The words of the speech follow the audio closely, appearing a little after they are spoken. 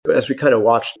as we kind of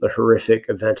watched the horrific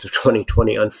events of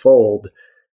 2020 unfold,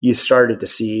 you started to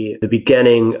see the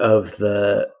beginning of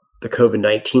the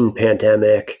COVID-19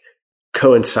 pandemic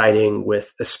coinciding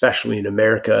with, especially in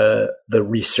America, the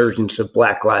resurgence of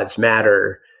Black Lives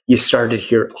Matter. You started to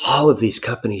hear all of these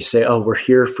companies say, oh, we're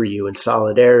here for you in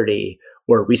solidarity,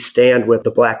 or we stand with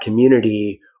the Black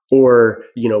community, or,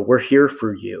 we're here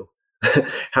for you.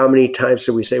 How many times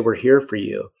did we say we're here for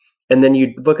you? And then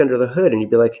you'd look under the hood and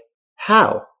you'd be like,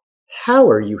 how? How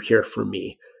are you here for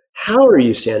me? How are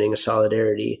you standing in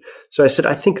solidarity? So I said,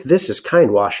 I think this is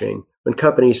kindwashing, when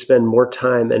companies spend more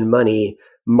time and money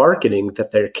marketing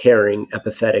that they're caring,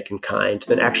 empathetic, and kind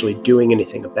than actually doing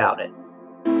anything about it.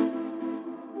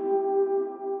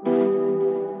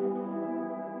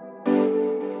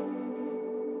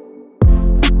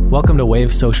 Welcome to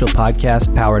Wave Social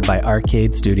Podcast, powered by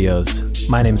Arcade Studios.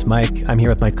 My name's Mike. I'm here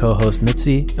with my co-host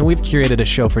Mitzi, and we've curated a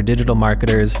show for digital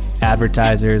marketers,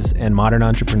 advertisers, and modern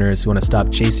entrepreneurs who want to stop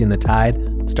chasing the tide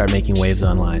and start making waves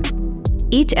online.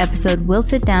 Each episode, we'll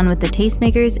sit down with the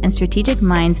tastemakers and strategic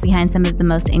minds behind some of the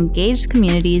most engaged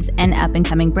communities and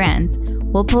up-and-coming brands.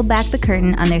 We'll pull back the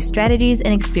curtain on their strategies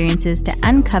and experiences to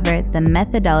uncover the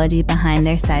methodology behind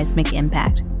their seismic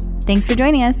impact. Thanks for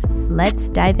joining us. Let's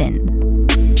dive in.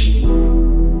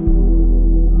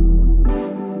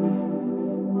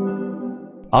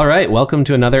 All right, welcome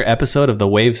to another episode of the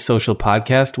Wave Social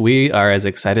Podcast. We are as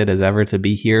excited as ever to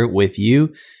be here with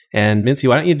you. And Mincy,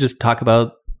 why don't you just talk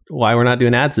about why we're not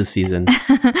doing ads this season?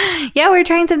 Yeah, we're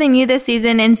trying something new this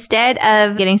season. Instead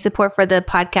of getting support for the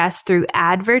podcast through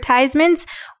advertisements,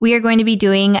 we are going to be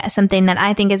doing something that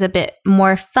I think is a bit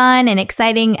more fun and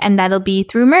exciting, and that'll be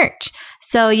through merch.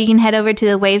 So you can head over to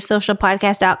the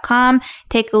wavesocialpodcast.com,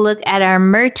 take a look at our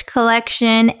merch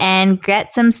collection and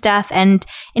get some stuff. And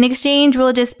in exchange,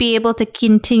 we'll just be able to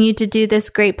continue to do this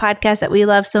great podcast that we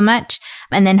love so much.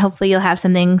 And then hopefully you'll have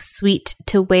something sweet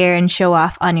to wear and show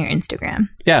off on your Instagram.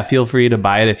 Yeah, feel free to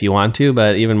buy it if you want to.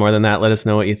 But even more than that, let us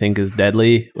know what you think is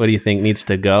deadly. What do you think needs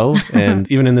to go?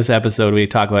 And even in this episode, we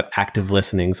talk about active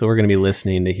listening. So we're going to be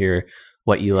listening to hear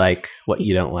what you like, what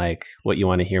you don't like, what you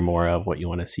want to hear more of, what you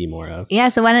want to see more of. Yeah,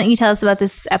 so why don't you tell us about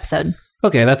this episode?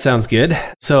 Okay, that sounds good.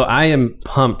 So I am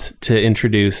pumped to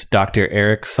introduce Dr.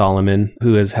 Eric Solomon,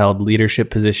 who has held leadership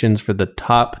positions for the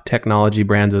top technology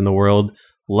brands in the world,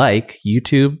 like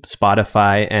YouTube,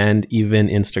 Spotify, and even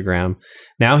Instagram.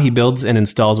 Now he builds and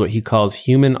installs what he calls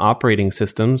human operating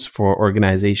systems for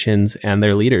organizations and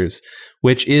their leaders,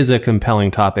 which is a compelling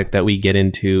topic that we get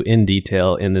into in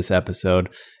detail in this episode.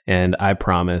 And I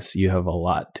promise you have a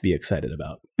lot to be excited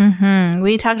about.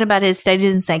 We talked about his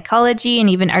studies in psychology and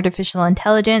even artificial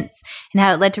intelligence, and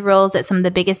how it led to roles at some of the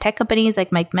biggest tech companies,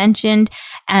 like Mike mentioned,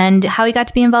 and how he got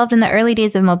to be involved in the early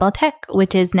days of mobile tech,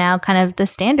 which is now kind of the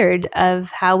standard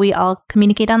of how we all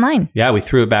communicate online. Yeah, we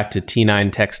threw it back to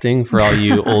T9 texting for all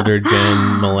you older gen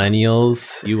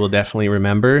millennials. You will definitely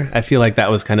remember. I feel like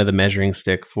that was kind of the measuring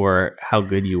stick for how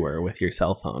good you were with your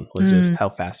cell phone, was just how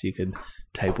fast you could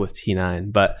type with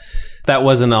T9. But that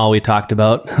wasn't all we talked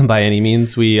about by any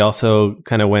means. We also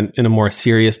kind of went in a more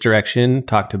serious direction,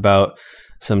 talked about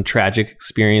some tragic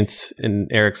experience in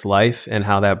Eric's life and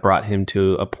how that brought him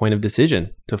to a point of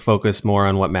decision to focus more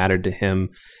on what mattered to him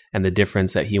and the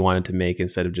difference that he wanted to make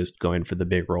instead of just going for the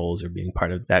big roles or being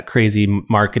part of that crazy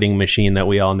marketing machine that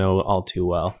we all know all too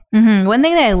well. One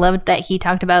thing that I loved that he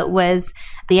talked about was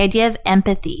the idea of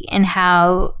empathy and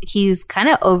how he's kind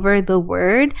of over the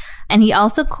word. And he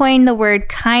also coined the word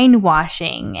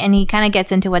kindwashing, and he kind of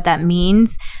gets into what that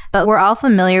means, but we're all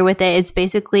familiar with it. It's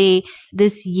basically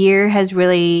this year has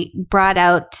really brought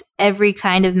out every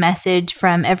kind of message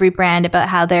from every brand about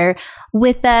how they're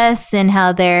with us and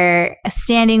how they're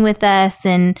standing with us,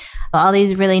 and all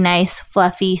these really nice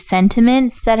fluffy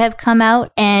sentiments that have come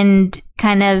out, and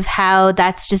kind of how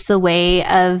that's just the way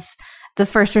of the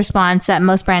first response that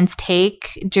most brands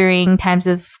take during times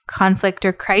of conflict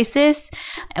or crisis,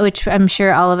 which I'm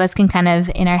sure all of us can kind of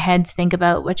in our heads think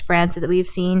about which brands that we've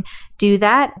seen do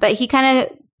that. But he kind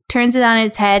of turns it on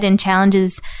its head and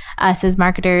challenges us as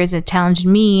marketers. It challenged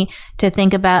me to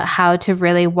think about how to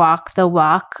really walk the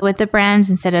walk with the brands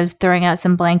instead of throwing out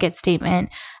some blanket statement,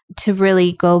 to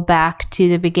really go back to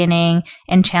the beginning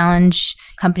and challenge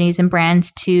companies and brands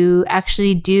to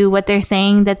actually do what they're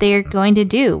saying that they are going to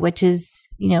do, which is,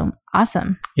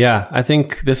 awesome. Yeah, I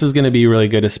think this is going to be really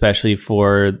good, especially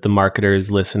for the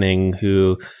marketers listening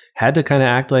who had to kind of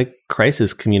act like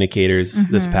crisis communicators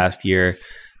this past year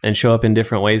and show up in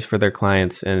different ways for their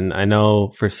clients. And I know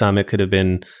for some, it could have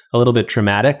been a little bit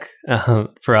traumatic.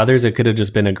 For others, it could have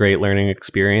just been a great learning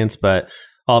experience. But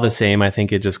all the same, I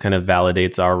think it just kind of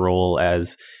validates our role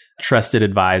as trusted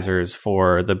advisors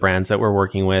for the brands that we're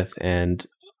working with, and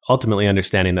ultimately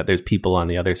understanding that there's people on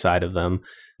the other side of them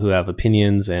who have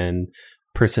opinions and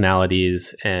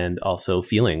personalities and also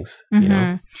feelings, you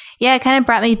know? Yeah, it kind of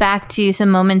brought me back to some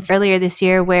moments earlier this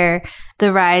year where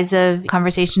the rise of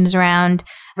conversations around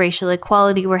racial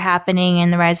equality were happening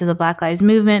and the rise of the Black Lives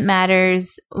Movement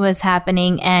Matters was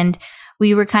happening. And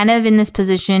we were kind of in this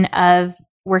position of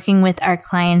working with our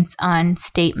clients on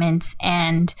statements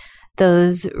and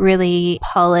those really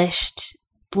polished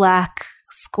black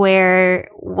square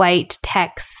white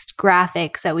text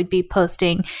graphics that we'd be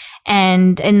posting.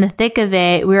 And in the thick of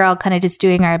it, we were all kind of just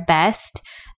doing our best.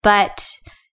 But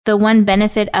the one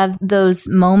benefit of those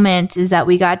moments is that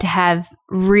we got to have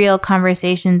real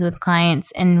conversations with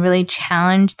clients and really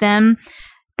challenge them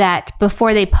that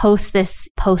before they post this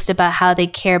post about how they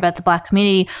care about the Black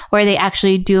community, what are they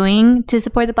actually doing to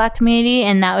support the Black community?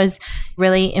 And that was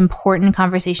really important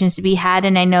conversations to be had.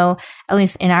 And I know, at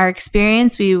least in our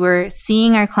experience, we were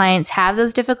seeing our clients have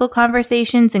those difficult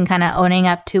conversations and kind of owning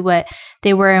up to what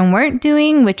they were and weren't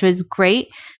doing, which was great.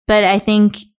 But I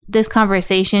think this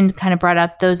conversation kind of brought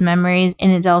up those memories,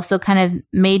 and it also kind of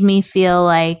made me feel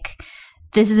like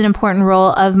this is an important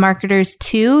role of marketers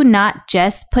too, not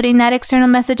just putting that external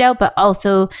message out, but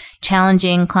also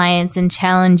challenging clients and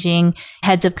challenging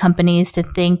heads of companies to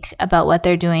think about what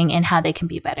they're doing and how they can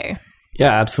be better.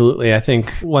 Yeah, absolutely. I think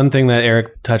one thing that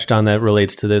Eric touched on that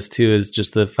relates to this too is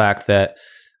just the fact that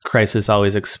crisis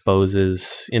always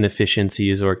exposes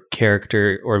inefficiencies or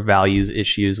character or values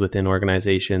issues within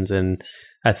organizations. And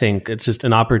I think it's just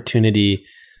an opportunity,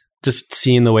 just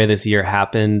seeing the way this year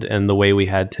happened and the way we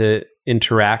had to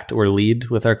interact or lead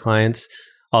with our clients.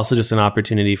 Also just an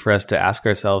opportunity for us to ask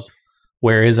ourselves,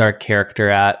 where is our character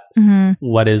at?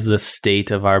 What is the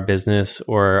state of our business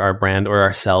or our brand or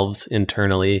ourselves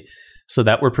internally, so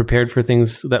that we're prepared for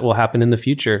things that will happen in the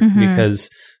future, because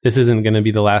this isn't going to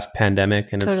be the last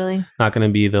pandemic, and it's not going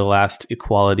to be the last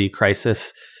equality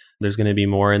crisis. There's going to be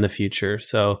more in the future.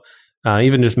 So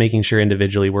even just making sure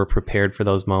individually we're prepared for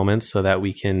those moments so that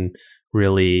we can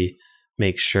really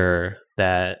make sure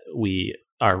that we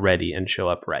are ready and show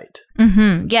up right.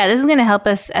 Yeah, this is going to help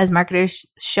us as marketers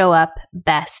show up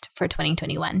best for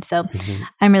 2021. So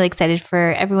I'm really excited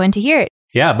for everyone to hear it.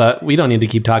 Yeah, but we don't need to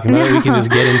keep talking about it. We can just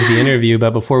get into the interview.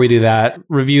 But before we do that,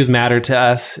 reviews matter to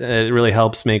us. It really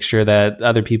helps make sure that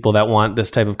other people that want this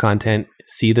type of content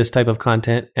see this type of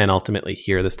content and ultimately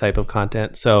hear this type of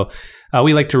content. So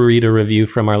we like to read a review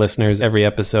from our listeners every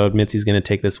episode. Mitzi's going to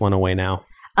take this one away now.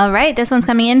 All right. This one's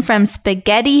coming in from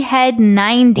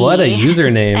SpaghettiHead90. What a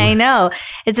username. I know.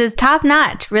 It says, top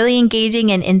notch, really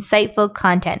engaging and insightful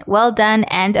content. Well done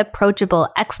and approachable!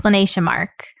 Exclamation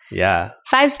mark. Yeah.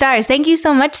 5 stars. Thank you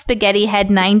so much,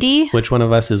 SpaghettiHead90. Which one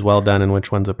of us is well done and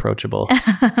which one's approachable?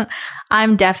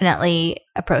 I'm definitely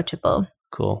approachable.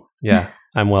 Cool. Yeah.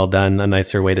 I'm well done. A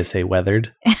nicer way to say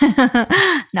weathered.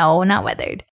 No, not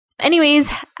weathered. Anyways,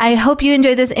 I hope you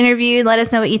enjoyed this interview. Let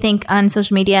us know what you think on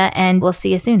social media, and we'll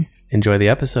see you soon. Enjoy the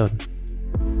episode.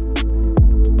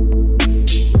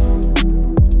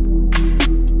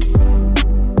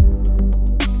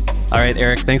 All right,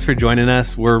 Eric, thanks for joining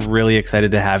us. We're really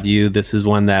excited to have you. This is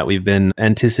one that we've been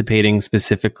anticipating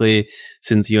specifically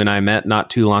since you and I met not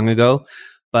too long ago.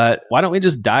 But why don't we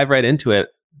just dive right into it?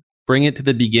 Bring it to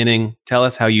the beginning. Tell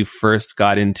us how you first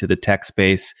got into the tech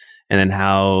space and then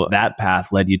how that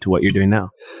path led you to what you're doing now.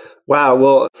 Wow.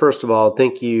 Well, first of all,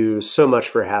 thank you so much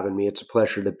for having me. It's a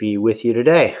pleasure to be with you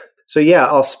today. So yeah,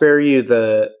 I'll spare you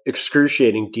the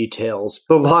excruciating details.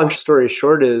 But long story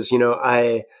short is,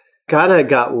 I kind of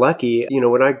got lucky.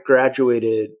 When I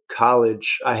graduated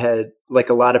college, I had, like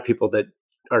a lot of people that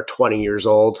are 20 years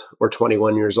old or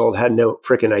 21 years old, had no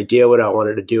freaking idea what I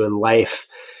wanted to do in life.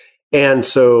 And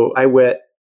so I went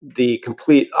the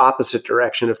complete opposite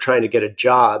direction of trying to get a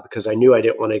job because I knew I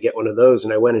didn't want to get one of those.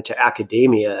 And I went into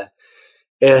academia,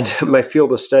 and my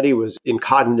field of study was in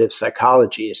cognitive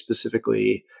psychology,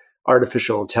 specifically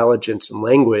artificial intelligence and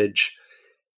language.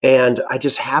 And I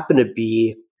just happened to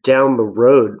be down the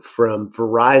road from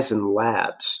Verizon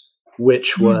Labs,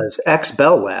 which was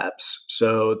ex-Bell Labs.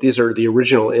 So these are the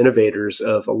original innovators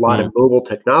of a lot of mobile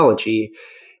technology.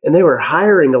 And they were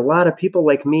hiring a lot of people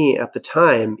like me at the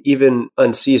time, even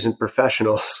unseasoned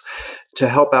professionals, to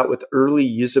help out with early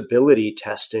usability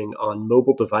testing on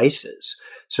mobile devices.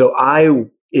 So I,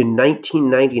 in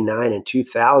 1999 and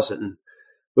 2000,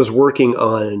 was working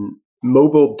on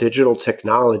mobile digital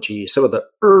technology, some of the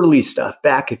early stuff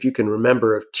back, if you can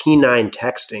remember, of T9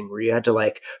 texting, where you had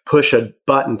to push a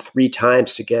button 3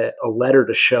 times to get a letter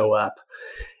to show up.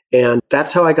 And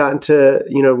that's how I got into,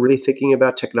 really thinking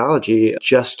about technology,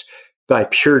 just by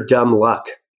pure dumb luck.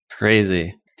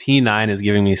 crazy. T9 is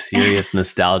giving me serious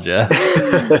nostalgia.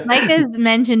 Mike has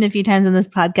mentioned a few times on this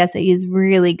podcast that he's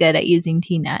really good at using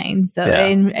T9. So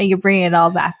and you're bringing it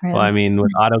all back for him. Well, I mean,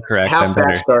 with autocorrect, how I'm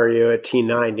fast better. are you at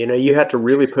T9? You had to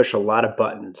really push a lot of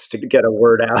buttons to get a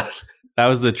word out. That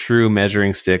was the true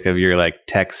measuring stick of your like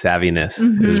tech savviness,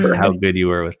 is right. how good you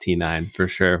were with T9 for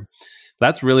sure.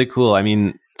 That's really cool. I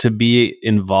mean, to be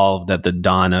involved at the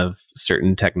dawn of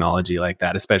certain technology like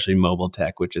that, especially mobile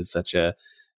tech, which is such a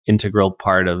integral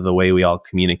part of the way we all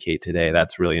communicate today.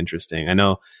 That's really interesting. I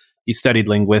know you studied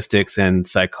linguistics and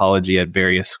psychology at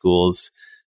various schools,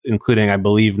 including, I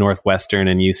believe, Northwestern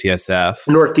and UCSF.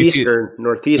 Northeastern.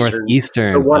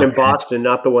 The one in Boston,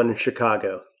 not the one in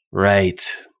Chicago. Right.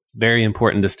 Very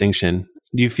important distinction.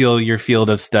 Do you feel your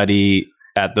field of study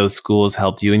at those schools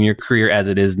helped you in your career as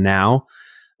it is now?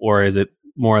 Or is it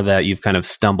more that you've kind of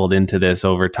stumbled into this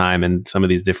over time and some of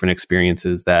these different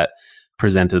experiences that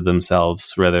presented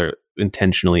themselves rather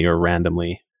intentionally or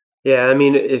randomly? Yeah, I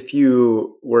mean, if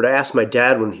you were to ask my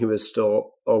dad when he was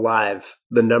still alive,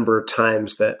 the number of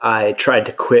times that I tried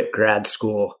to quit grad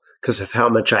school because of how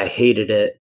much I hated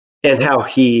it and how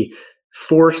he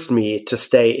forced me to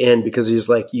stay in because he was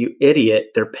like, you idiot,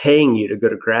 they're paying you to go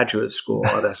to graduate school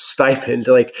on a stipend.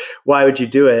 Like, why would you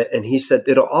do it? And he said,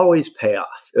 it'll always pay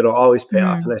off. It'll always pay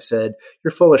off. And I said,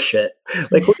 you're full of shit.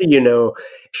 Like, what do you know?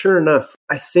 Sure enough,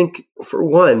 I think for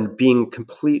one, being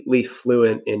completely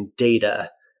fluent in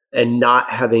data and not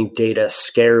having data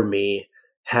scare me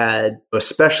had,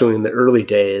 especially in the early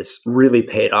days, really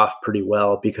paid off pretty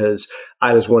well because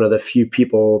I was one of the few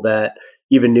people that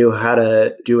even knew how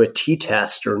to do a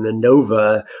t-test or an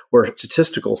ANOVA or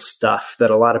statistical stuff that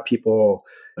a lot of people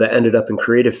that ended up in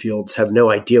creative fields have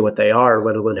no idea what they are,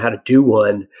 let alone how to do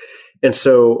one. And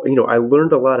so, I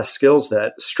learned a lot of skills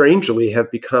that strangely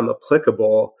have become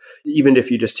applicable, even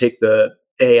if you just take the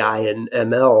AI and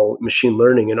ML, machine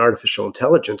learning and artificial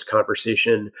intelligence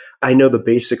conversation. I know the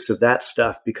basics of that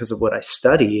stuff because of what I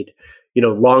studied,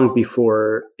 long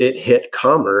before it hit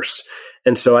commerce.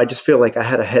 And so I just feel like I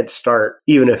had a head start,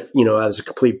 even if, I was a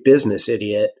complete business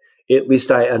idiot, at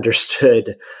least I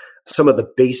understood some of the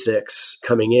basics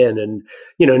coming in. And,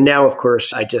 now, of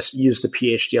course, I just use the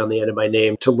Ph.D. on the end of my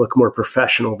name to look more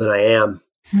professional than I am.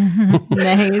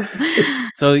 Nice.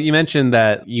 So you mentioned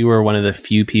that you were one of the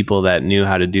few people that knew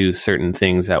how to do certain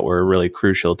things that were really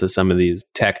crucial to some of these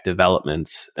tech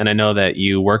developments. And I know that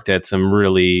you worked at some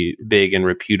really big and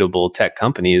reputable tech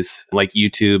companies like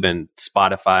YouTube and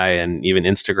Spotify and even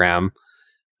Instagram.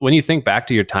 When you think back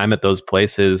to your time at those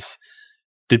places,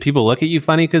 did people look at you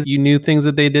funny because you knew things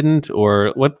that they didn't?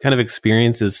 Or what kind of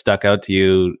experiences stuck out to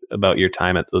you about your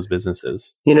time at those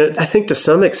businesses? I think to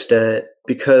some extent,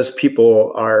 because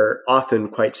people are often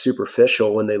quite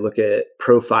superficial when they look at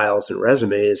profiles and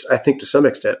resumes, I think to some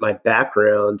extent my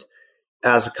background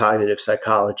as a cognitive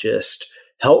psychologist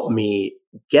helped me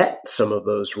get some of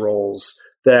those roles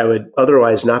that I would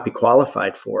otherwise not be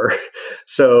qualified for.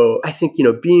 So I think,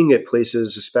 being at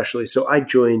places, especially, so I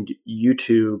joined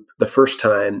YouTube the first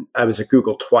time. I was at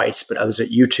Google twice, but I was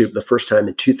at YouTube the first time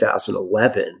in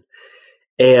 2011.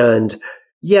 And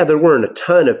yeah, there weren't a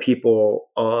ton of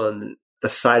people on the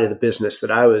side of the business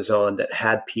that I was on that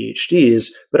had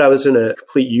PhDs, but I was in a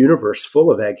complete universe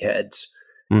full of eggheads.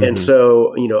 Mm-hmm. And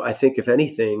so, I think if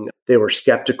anything, they were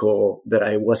skeptical that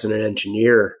I wasn't an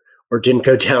engineer or didn't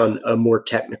go down a more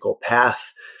technical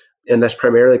path. And that's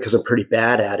primarily because I'm pretty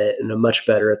bad at it and I'm much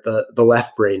better at the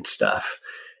left brain stuff.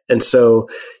 And so,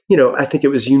 I think it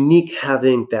was unique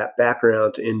having that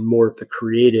background in more of the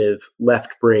creative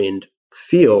left-brained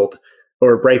field,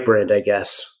 or right-brained, I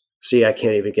guess. See, I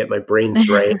can't even get my brains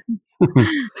right.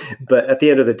 But at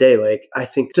the end of the day, I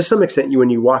think to some extent,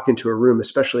 when you walk into a room,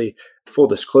 especially full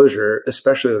disclosure,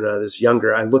 especially when I was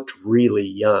younger, I looked really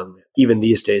young. Even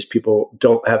these days, people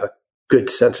don't have a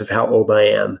good sense of how old I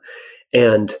am.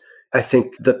 And I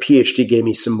think the PhD gave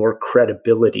me some more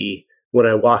credibility when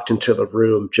I walked into the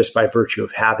room just by virtue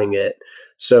of having it.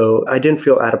 So I didn't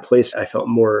feel out of place. I felt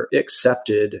more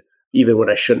accepted even when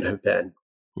I shouldn't have been.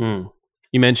 Mm.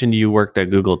 You mentioned you worked at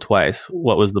Google twice.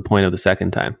 What was the point of the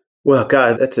second time? Well,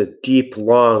 God, that's a deep,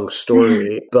 long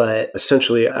story. But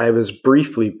essentially, I was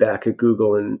briefly back at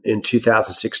Google in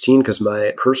 2016 because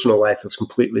my personal life was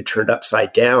completely turned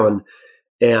upside down.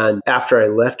 And after I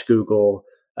left Google,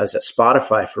 I was at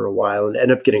Spotify for a while and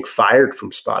ended up getting fired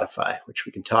from Spotify, which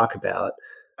we can talk about.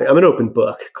 I'm an open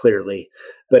book, clearly.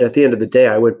 But at the end of the day,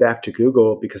 I went back to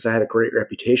Google because I had a great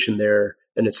reputation there.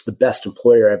 And it's the best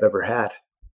employer I've ever had.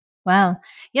 Wow.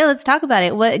 Yeah, let's talk about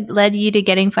it. What led you to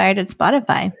getting fired at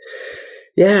Spotify?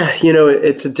 Yeah,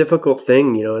 it's a difficult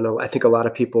thing, and I think a lot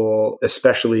of people,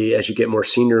 especially as you get more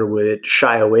senior, would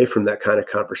shy away from that kind of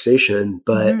conversation.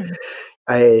 But Hmm.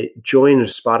 I joined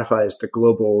Spotify as the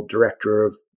global director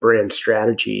of brand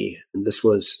strategy. And this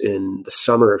was in the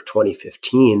summer of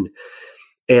 2015.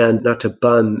 And not to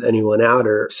bum anyone out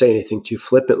or say anything too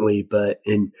flippantly, but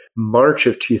in March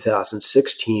of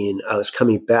 2016, I was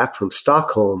coming back from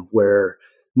Stockholm, where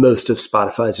most of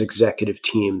Spotify's executive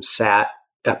team sat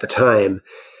at the time.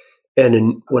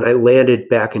 And when I landed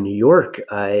back in New York,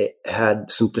 I had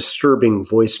some disturbing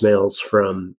voicemails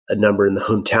from a number in the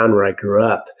hometown where I grew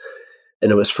up.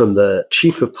 And it was from the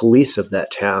chief of police of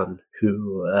that town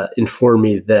who informed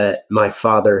me that my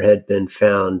father had been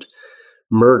found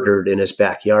murdered in his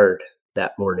backyard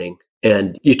that morning.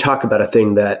 And you talk about a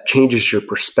thing that changes your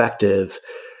perspective.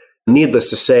 Needless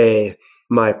to say,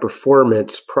 my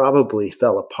performance probably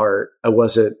fell apart. I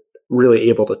wasn't really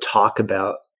able to talk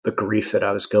about the grief that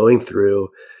I was going through.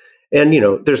 And,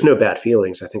 there's no bad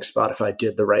feelings. I think Spotify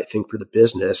did the right thing for the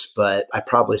business, but I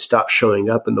probably stopped showing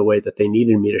up in the way that they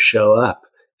needed me to show up.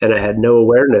 And I had no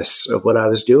awareness of what I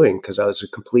was doing because I was a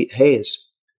complete haze.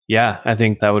 Yeah, I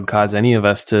think that would cause any of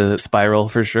us to spiral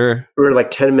for sure. We're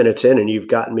like 10 minutes in and you've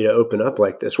gotten me to open up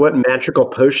like this. What magical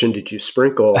potion did you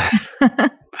sprinkle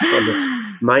on this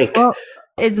mic? Well,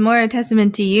 it's more a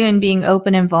testament to you and being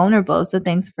open and vulnerable. So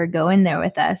thanks for going there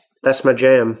with us. That's my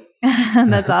jam.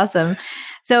 That's awesome.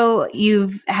 So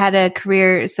you've had a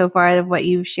career so far of what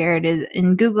you've shared is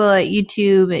in Google, at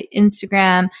YouTube, at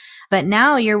Instagram, but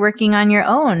now you're working on your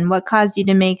own. What caused you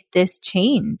to make this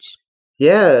change?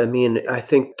 Yeah, I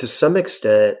think to some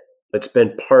extent, it's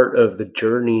been part of the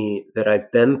journey that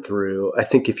I've been through. I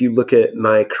think if you look at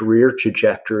my career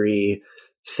trajectory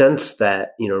since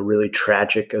that, really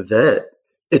tragic event,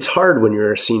 it's hard when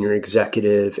you're a senior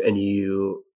executive and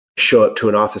you show up to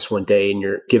an office one day and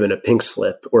you're given a pink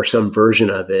slip or some version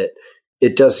of it.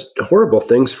 It does horrible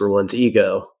things for one's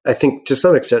ego. I think to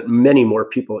some extent, many more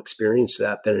people experience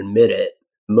that than admit it.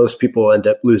 Most people end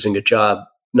up losing a job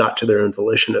not to their own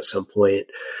volition at some point.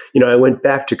 I went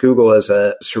back to Google as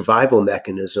a survival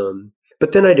mechanism,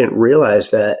 but then I didn't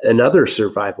realize that another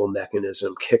survival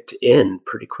mechanism kicked in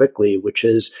pretty quickly, which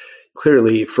is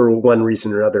clearly for one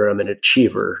reason or another, I'm an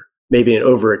achiever, maybe an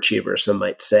overachiever, some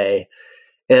might say.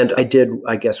 And I did,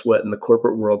 I guess, what in the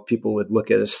corporate world people would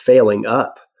look at as failing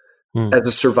up. As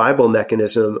a survival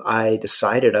mechanism, I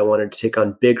decided I wanted to take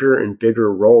on bigger and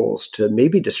bigger roles to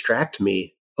maybe distract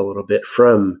me a little bit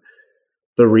from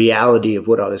the reality of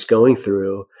what I was going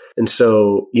through. And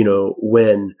so,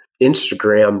 when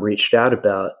Instagram reached out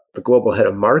about the global head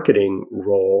of marketing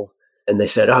role, and they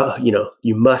said,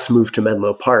 you must move to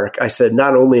Menlo Park. I said,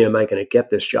 not only am I going to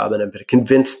get this job, and I'm going to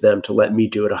convince them to let me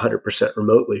do it 100%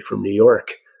 remotely from New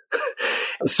York.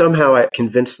 Somehow I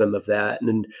convinced them of that.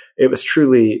 And it was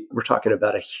truly, we're talking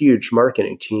about a huge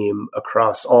marketing team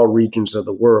across all regions of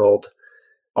the world,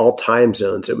 all time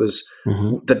zones. It was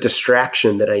the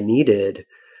distraction that I needed.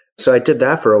 So I did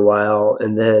that for a while.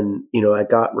 And then, I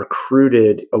got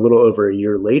recruited a little over a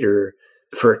year later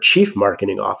for a chief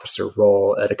marketing officer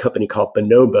role at a company called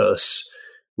Bonobos,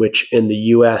 which in the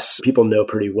US people know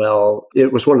pretty well.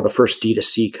 It was one of the first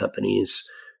D2C companies,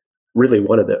 really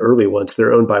one of the early ones.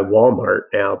 They're owned by Walmart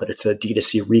now, but it's a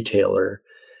D2C retailer.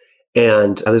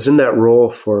 And I was in that role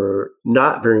for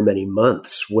not very many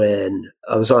months when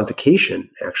I was on vacation,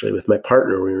 actually, with my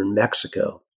partner. We were in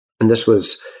Mexico. And this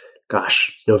was,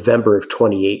 November of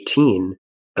 2018.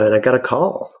 And I got a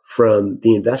call from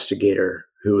the investigator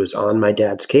who was on my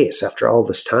dad's case after all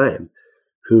this time,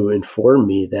 who informed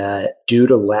me that due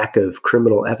to lack of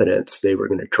criminal evidence, they were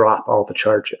going to drop all the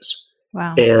charges.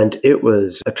 Wow. And it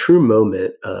was a true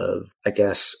moment of, I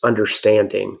guess,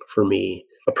 understanding for me.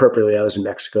 Appropriately, I was in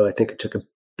Mexico. I think I took a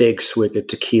big swig of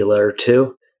tequila or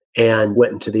two and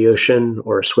went into the ocean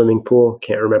or a swimming pool.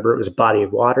 Can't remember. It was a body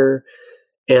of water,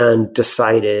 and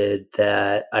decided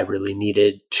that I really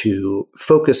needed to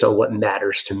focus on what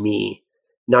matters to me,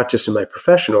 not just in my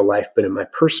professional life, but in my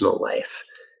personal life,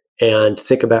 and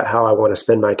think about how I want to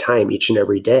spend my time each and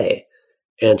every day.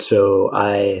 And so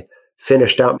I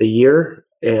finished out the year,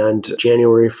 and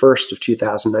January 1st of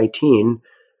 2019,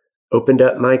 opened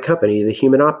up my company, the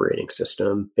Human Operating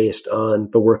System, based on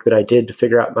the work that I did to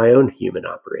figure out my own human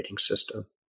operating system.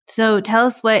 So tell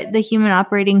us what the Human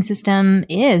Operating System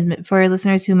is for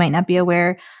listeners who might not be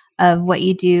aware of what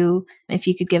you do. If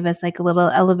you could give us like a little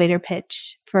elevator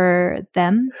pitch for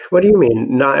them. What do you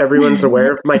mean? Not everyone's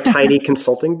aware of my tiny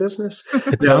consulting business?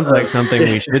 It sounds like something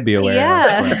we should be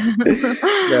aware of.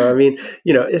 No,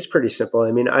 it's pretty simple.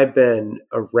 I've been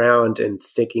around and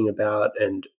thinking about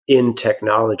and in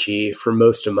technology for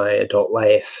most of my adult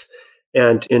life.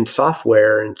 And in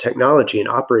software and technology, an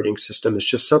operating system is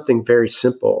just something very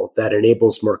simple that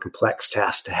enables more complex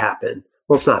tasks to happen.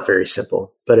 Well, it's not very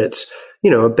simple, but it's, a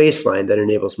baseline that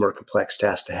enables more complex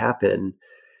tasks to happen.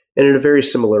 And in a very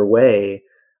similar way,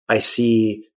 I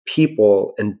see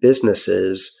people and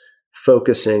businesses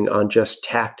focusing on just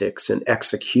tactics and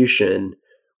execution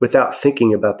without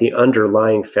thinking about the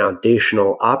underlying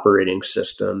foundational operating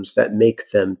systems that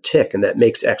make them tick and that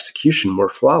makes execution more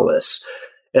flawless.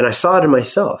 And I saw it in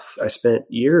myself. I spent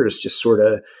years just sort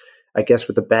of, I guess,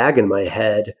 with a bag in my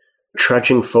head,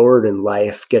 trudging forward in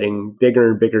life, getting bigger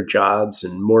and bigger jobs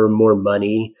and more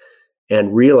money,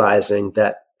 and realizing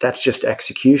that that's just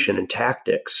execution and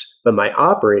tactics. But my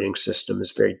operating system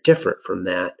is very different from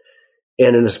that.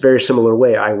 And in a very similar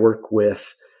way, I work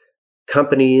with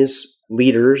companies,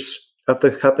 leaders of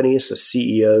the companies, so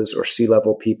CEOs or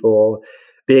C-level people,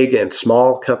 big and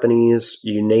small companies,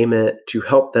 you name it, to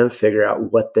help them figure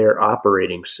out what their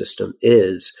operating system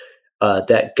is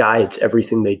that guides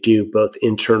everything they do, both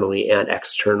internally and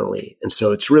externally. And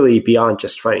so it's really beyond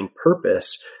just finding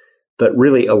purpose, but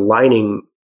really aligning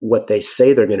what they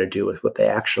say they're going to do with what they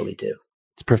actually do.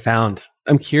 It's profound.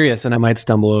 I'm curious, and I might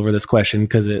stumble over this question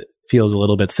because it feels a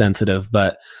little bit sensitive,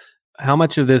 but how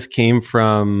much of this came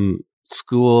from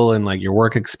school and like your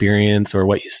work experience or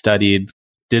what you studied?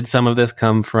 Did some of this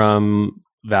come from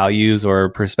values or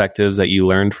perspectives that you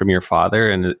learned from your father?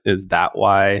 And is that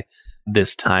why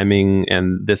this timing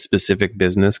and this specific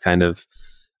business kind of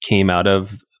came out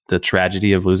of the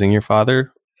tragedy of losing your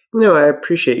father? No, I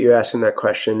appreciate you asking that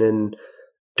question. And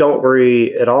don't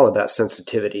worry at all about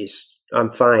sensitivities.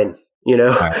 I'm fine.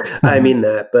 I mean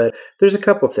that. But there's a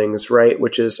couple things, right?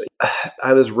 Which is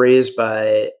I was raised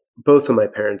by both of my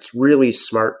parents, really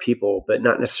smart people, but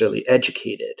not necessarily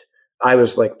educated. I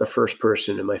was like the first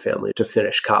person in my family to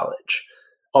finish college.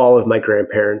 All of my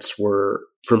grandparents were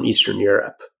from Eastern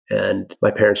Europe, and my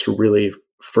parents were really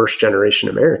first generation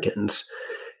Americans.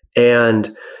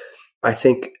 And I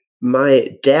think my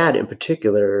dad in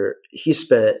particular, he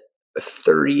spent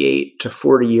 38 to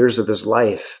 40 years of his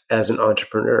life as an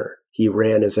entrepreneur. He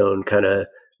ran his own kind of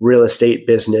real estate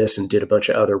business and did a bunch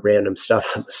of other random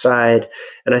stuff on the side.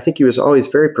 And I think he was always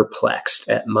very perplexed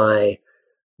at my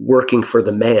working for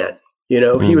the man.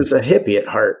 He was a hippie at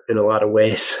heart in a lot of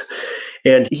ways.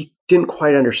 And he didn't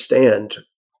quite understand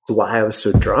why I was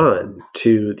so drawn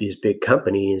to these big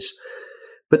companies.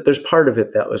 But there's part of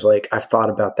it that was like, I've thought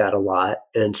about that a lot.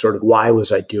 And sort of, why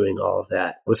was I doing all of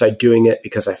that? Was I doing it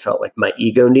because I felt like my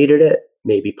ego needed it?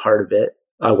 Maybe part of it.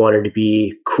 I wanted to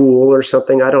be cool or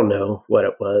something. I don't know what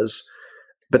it was.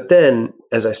 But then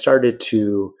as I started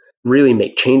to really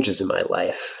make changes in my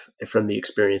life from the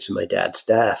experience of my dad's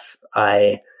death,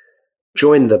 I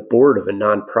joined the board of a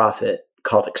nonprofit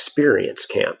called Experience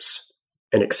Camps.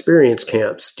 And Experience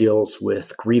Camps deals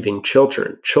with grieving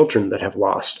children that have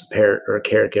lost a parent or a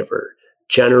caregiver,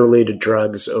 generally to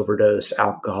drugs, overdose,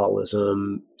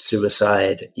 alcoholism,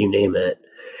 suicide, you name it.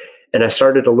 And I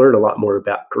started to learn a lot more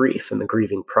about grief and the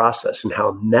grieving process and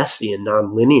how messy and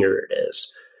nonlinear it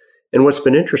is. And what's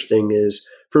been interesting is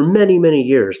for many, many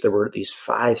years, there were these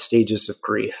 5 stages of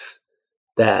grief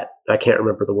that I can't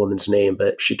remember the woman's name,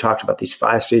 but she talked about these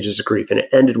 5 stages of grief, and it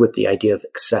ended with the idea of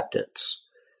acceptance.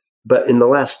 But in the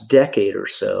last decade or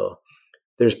so,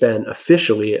 there's been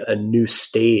officially a new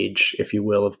stage, if you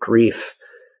will, of grief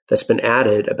that's been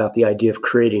added about the idea of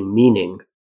creating meaning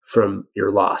from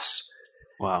your loss.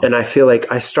 Wow. And I feel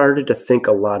like I started to think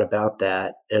a lot about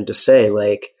that and to say,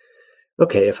 like,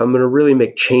 okay, if I'm going to really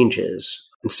make changes,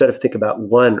 instead of think about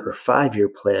 1 or 5 year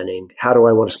planning, how do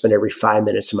I want to spend every 5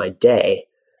 minutes of my day?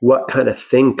 What kind of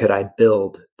thing could I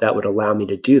build that would allow me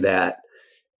to do that?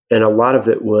 And a lot of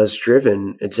it was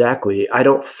driven exactly. I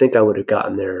don't think I would have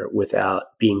gotten there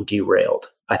without being derailed.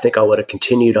 I think I would have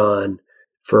continued on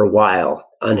for a while,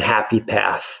 unhappy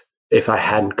path, if I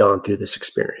hadn't gone through this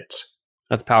experience.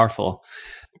 That's powerful.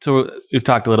 So we've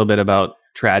talked a little bit about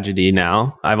tragedy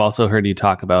now. I've also heard you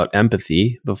talk about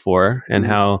empathy before and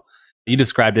how you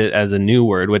described it as a new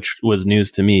word, which was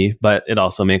news to me, but it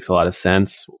also makes a lot of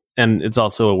sense. And it's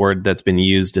also a word that's been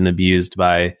used and abused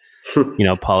by,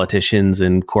 politicians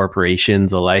and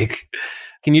corporations alike.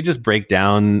 Can you just break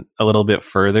down a little bit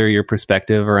further your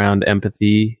perspective around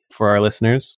empathy for our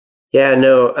listeners? Yeah,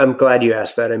 no, I'm glad you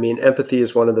asked that. I mean, empathy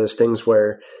is one of those things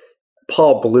where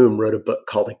Paul Bloom wrote a book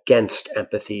called Against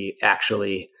Empathy,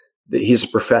 actually. He's a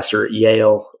professor at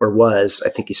Yale, or was, I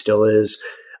think he still is.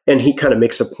 And he kind of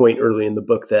makes a point early in the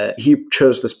book that he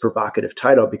chose this provocative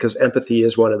title because empathy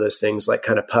is one of those things like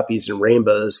kind of puppies and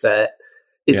rainbows that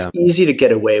it's easy to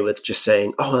get away with just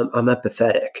saying, oh, I'm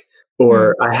empathetic,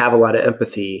 or I have a lot of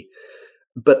empathy.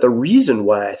 But the reason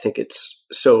why I think it's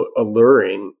so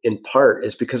alluring in part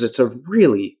is because it's a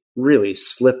really, really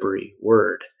slippery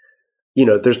word.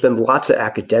 There's been lots of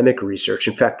academic research.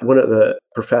 In fact, one of the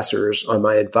professors on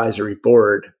my advisory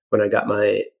board when I got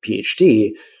my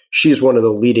Ph.D., she's one of the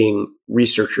leading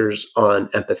researchers on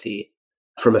empathy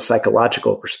from a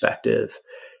psychological perspective.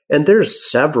 And there's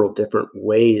several different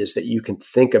ways that you can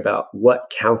think about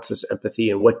what counts as empathy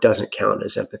and what doesn't count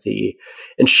as empathy.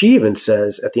 And she even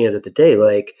says at the end of the day,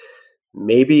 like,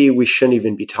 maybe we shouldn't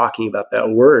even be talking about that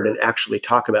word and actually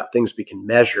talk about things we can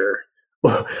measure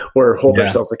or hold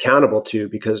ourselves accountable to,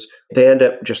 because they end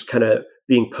up just kind of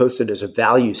being posted as a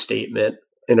value statement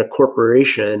in a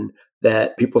corporation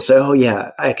that people say, oh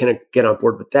yeah, I can get on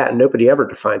board with that. And nobody ever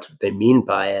defines what they mean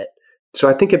by it. So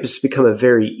I think it's become a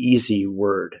very easy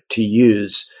word to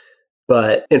use.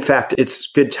 But in fact,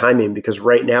 it's good timing because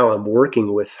right now I'm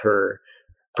working with her.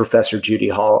 Professor Judy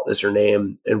Hall is her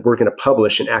name, and we're going to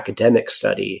publish an academic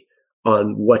study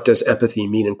on what does empathy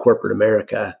mean in corporate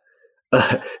America,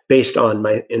 based on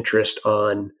my interest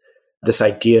on this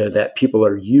idea that people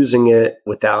are using it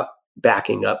without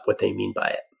backing up what they mean by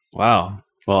it. Wow.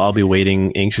 Well, I'll be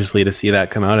waiting anxiously to see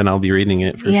that come out, and I'll be reading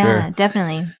it for sure. Yeah,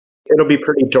 definitely. It'll be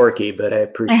pretty dorky, but I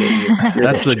appreciate you.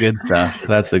 That's the good stuff.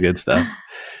 That's the good stuff.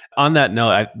 On that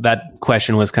note, that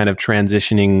question was kind of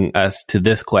transitioning us to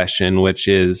this question, which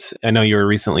is, I know you were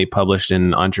recently published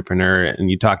in Entrepreneur,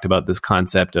 and you talked about this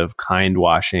concept of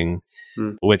kindwashing,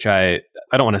 which I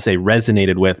don't want to say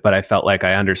resonated with, but I felt like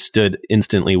I understood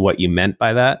instantly what you meant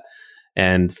by that,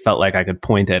 and felt like I could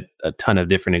point at a ton of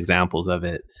different examples of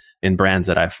it in brands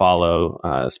that I follow,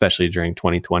 especially during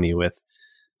 2020 with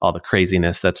all the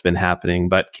craziness that's been happening.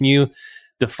 But can you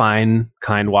define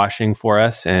kindwashing for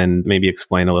us and maybe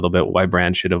explain a little bit why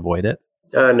brands should avoid it?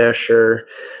 No, sure.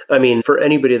 I mean, for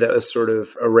anybody that was sort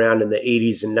of around in the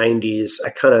 80s and 90s,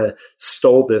 I kind of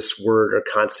stole this word or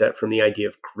concept from the idea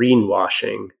of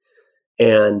greenwashing.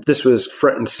 And this was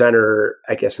front and center,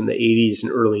 I guess, in the 80s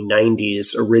and early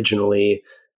 90s originally,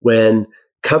 when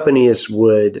companies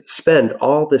would spend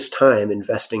all this time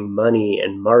investing money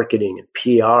and marketing and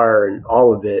PR and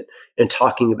all of it and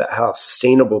talking about how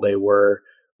sustainable they were,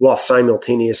 while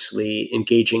simultaneously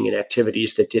engaging in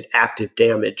activities that did active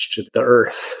damage to the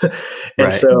earth.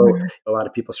 And so a lot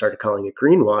of people started calling it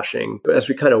greenwashing. But as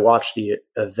we kind of watched the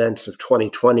events of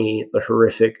 2020, the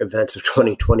horrific events of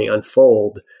 2020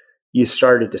 unfold, you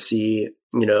started to see,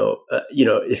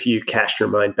 if you cast your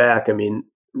mind back, I mean,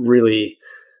 really,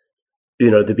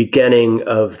 the beginning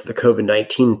of the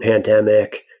COVID-19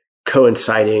 pandemic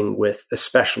coinciding with,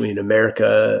 especially in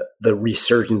America, the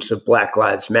resurgence of Black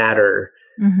Lives Matter.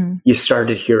 Mm-hmm. You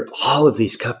started to hear all of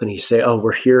these companies say, oh,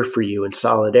 we're here for you in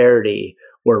solidarity,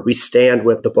 or we stand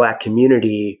with the Black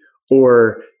community,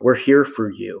 or we're here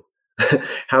for you.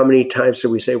 How many times do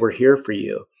we say we're here for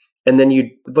you? And then you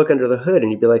look under the hood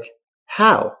and you'd be like,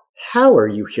 how? How are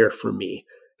you here for me?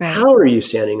 Right. How are you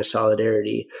standing in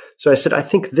solidarity? So I said, I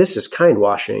think this is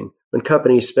kindwashing, when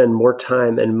companies spend more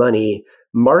time and money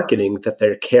marketing that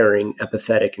they're caring,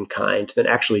 empathetic, and kind than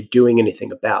actually doing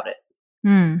anything about it.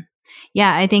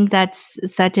 Yeah, I think that's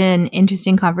such an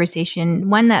interesting conversation,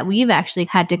 one that we've actually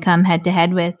had to come head to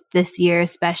head with this year,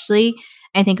 especially.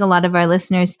 I think a lot of our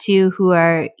listeners too, who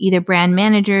are either brand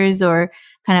managers or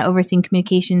kind of overseeing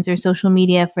communications or social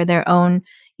media for their own,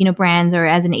 brands, or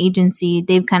as an agency,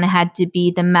 they've kind of had to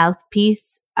be the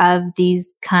mouthpiece of these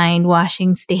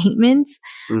kindwashing statements.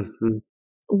 Mm-hmm.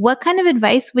 What kind of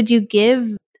advice would you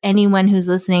give anyone who's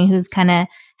listening who's kind of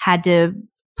had to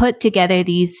put together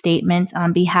these statements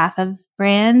on behalf of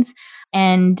brands?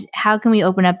 And how can we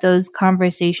open up those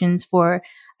conversations for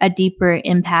a deeper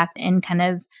impact and kind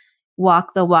of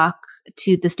walk the walk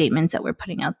to the statements that we're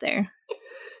putting out there?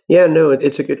 Yeah, no,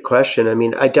 it's a good question. I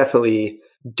mean, I definitely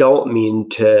don't mean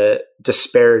to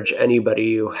disparage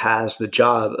anybody who has the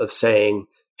job of saying,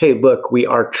 hey, look, we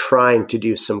are trying to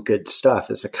do some good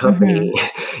stuff as a company.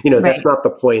 Mm-hmm. That's not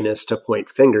the point, is to point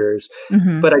fingers.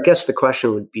 Mm-hmm. But I guess the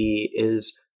question would be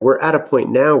is, we're at a point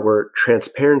now where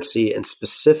transparency and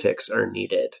specifics are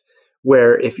needed,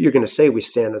 where if you're going to say we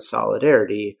stand in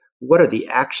solidarity, what are the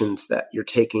actions that you're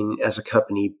taking as a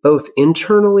company, both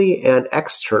internally and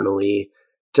externally,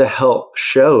 to help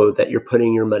show that you're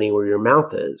putting your money where your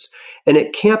mouth is? And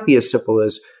it can't be as simple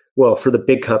as, well, for the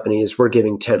big companies, we're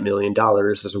giving $10 million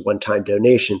as a one-time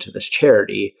donation to this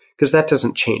charity, because that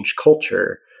doesn't change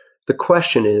culture. The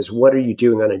question is, what are you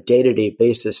doing on a day-to-day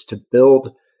basis to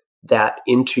build that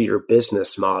into your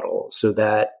business model so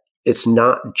that it's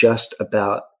not just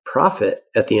about profit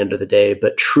at the end of the day,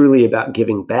 but truly about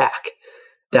giving back?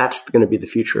 that's going to be the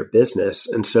future of business.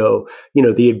 And so,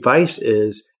 the advice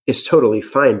is it's totally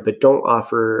fine, but don't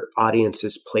offer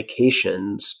audiences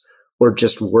placations or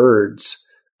just words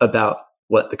about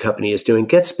what the company is doing.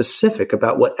 Get specific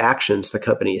about what actions the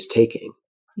company is taking.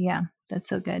 Yeah, that's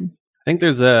so good. I think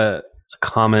there's a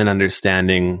common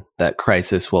understanding that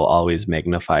crisis will always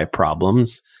magnify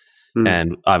problems.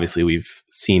 And obviously, we've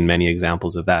seen many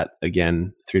examples of that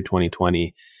again through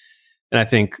 2020. And I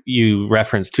think you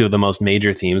referenced two of the most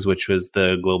major themes, which was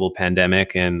the global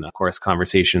pandemic and, of course,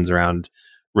 conversations around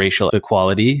racial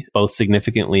equality. Both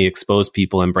significantly exposed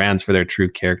people and brands for their true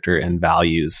character and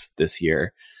values this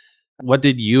year. What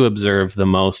did you observe the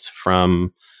most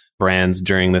from brands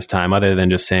during this time, other than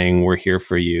just saying, we're here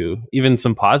for you? Even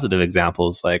some positive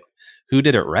examples, like who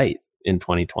did it right in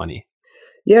 2020?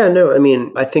 Yeah, no,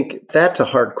 I think that's a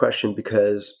hard question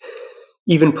because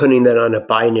even putting that on a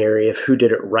binary of who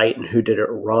did it right and who did it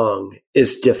wrong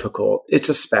is difficult. It's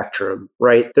a spectrum,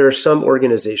 right? There are some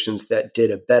organizations that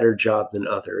did a better job than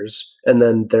others, and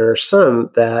then there are some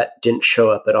that didn't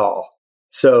show up at all.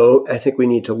 So I think we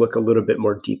need to look a little bit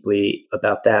more deeply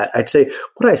about that. I'd say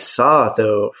what I saw,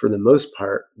 though, for the most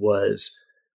part, was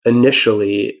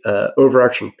initially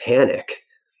overarching panic.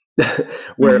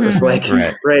 Where it was like,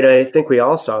 right, I think we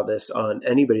all saw this on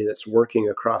anybody that's working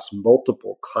across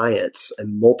multiple clients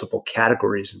and multiple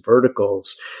categories and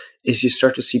verticals, is you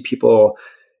start to see people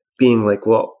being like,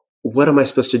 well, what am I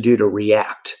supposed to do to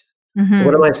react?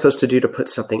 What am I supposed to do to put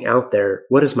something out there?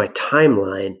 What is my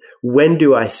timeline? When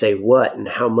do I say what and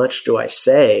how much do I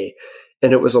say?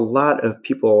 And it was a lot of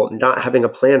people not having a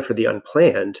plan for the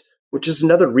unplanned, which is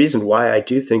another reason why I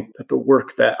do think that the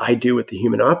work that I do with the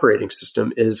human operating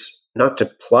system is not to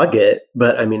plug it,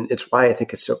 but it's why I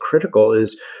think it's so critical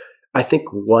is I think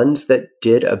ones that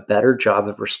did a better job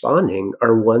of responding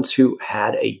are ones who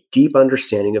had a deep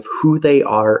understanding of who they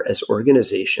are as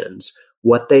organizations,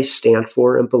 what they stand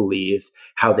for and believe,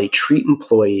 how they treat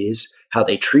employees, how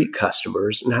they treat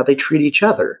customers, and how they treat each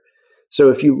other.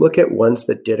 So if you look at ones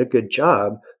that did a good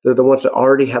job, they're the ones that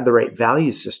already have the right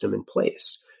value system in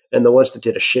place. And the ones that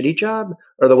did a shitty job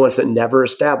are the ones that never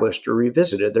established or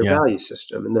revisited their value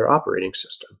system and their operating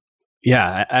system.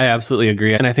 Yeah, I absolutely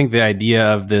agree. And I think the idea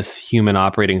of this human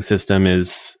operating system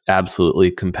is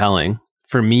absolutely compelling.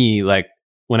 For me, like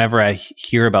whenever I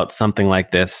hear about something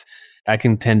like this, I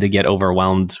can tend to get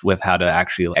overwhelmed with how to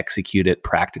actually execute it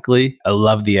practically. I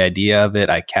love the idea of it.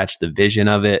 I catch the vision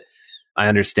of it. I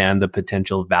understand the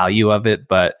potential value of it.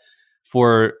 But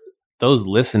for those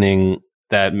listening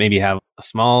that maybe have a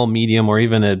small, medium, or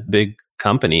even a big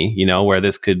company, where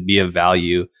this could be of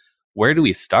value, where do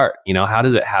we start? How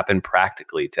does it happen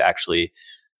practically to actually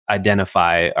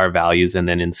identify our values and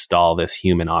then install this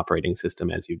human operating system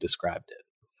as you described it?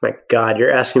 My God,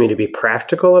 you're asking me to be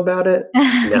practical about it?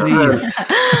 No. Please.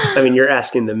 You're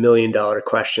asking the $1 million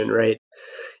question, right?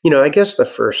 I guess the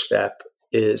first step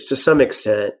is, to some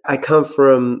extent, I come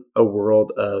from a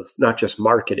world of not just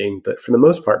marketing, but for the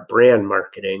most part, brand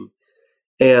marketing.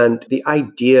 And the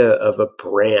idea of a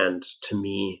brand to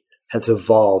me has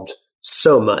evolved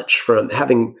so much from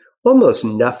having almost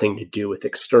nothing to do with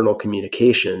external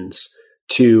communications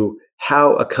to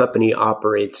how a company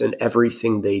operates and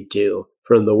everything they do,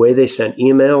 from the way they send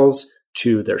emails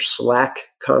to their Slack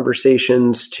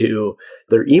conversations to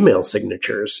their email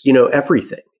signatures.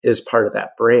 Everything is part of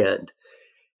that brand.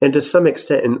 And to some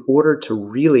extent, in order to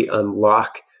really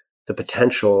unlock the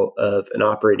potential of an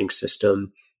operating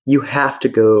system, you have to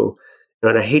go,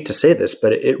 and I hate to say this,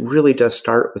 but it really does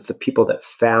start with the people that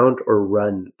found or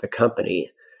run the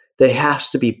company. There has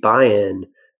to be buy-in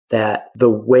that the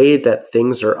way that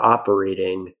things are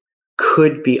operating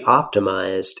could be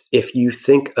optimized if you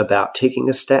think about taking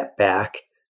a step back,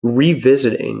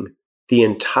 revisiting the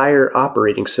entire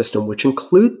operating system, which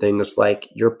include things like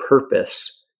your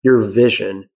purpose, your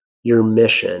vision, your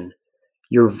mission,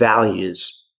 your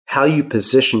values, how you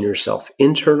position yourself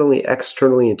internally,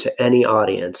 externally, into any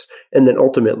audience, and then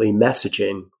ultimately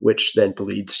messaging, which then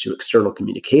leads to external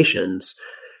communications.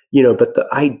 But the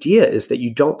idea is that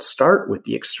you don't start with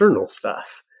the external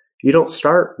stuff. You don't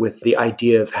start with the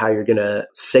idea of how you're going to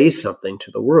say something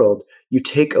to the world. You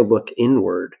take a look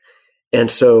inward. And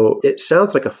so it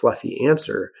sounds like a fluffy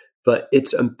answer, but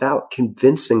it's about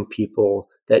convincing people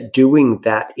that doing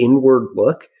that inward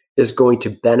look is going to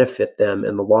benefit them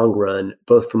in the long run,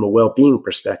 both from a well-being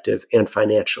perspective and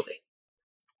financially.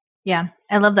 Yeah,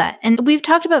 I love that. And we've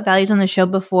talked about values on the show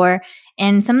before,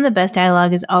 and some of the best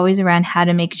dialogue is always around how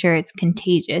to make sure it's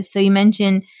contagious. So you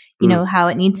mentioned, how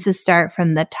it needs to start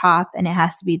from the top and it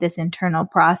has to be this internal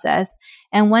process.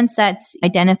 And once that's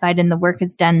identified and the work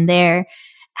is done there,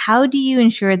 how do you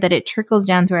ensure that it trickles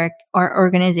down through our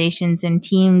organizations and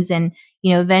teams and,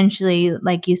 eventually,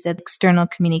 like you said, external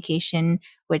communication,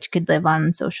 which could live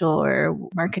on social or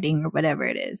marketing or whatever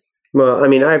it is? Well, I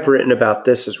mean, I've written about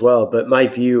this as well, but my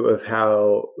view of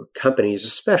how companies,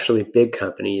 especially big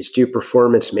companies, do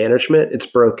performance management, it's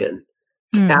broken.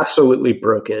 It's absolutely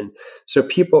broken. So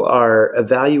people are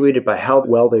evaluated by how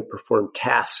well they perform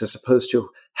tasks as opposed to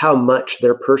how much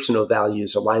their personal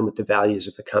values align with the values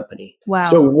of the company. Wow.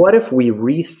 So what if we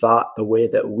rethought the way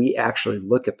that we actually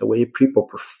look at the way people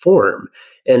perform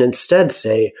and instead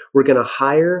say, we're going to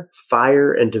hire,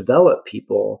 fire, and develop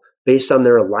people based on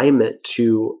their alignment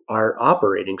to our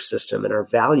operating system and our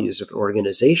values of an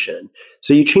organization.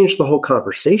 So you change the whole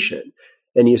conversation.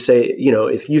 And you say,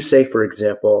 if you say, for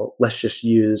example, let's just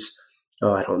use,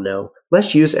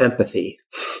 let's use empathy.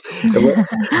 And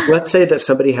let's say that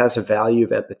somebody has a value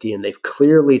of empathy and they've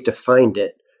clearly defined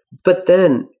it, but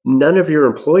then none of your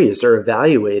employees are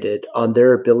evaluated on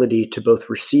their ability to both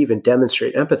receive and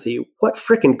demonstrate empathy. What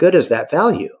freaking good is that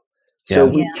value? So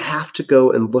we have to go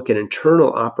and look at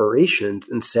internal operations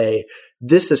and say,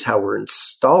 this is how we're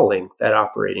installing that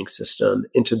operating system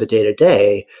into the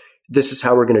day-to-day. This is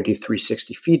how we're going to do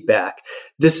 360 feedback.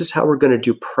 This is how we're going to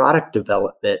do product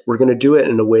development. We're going to do it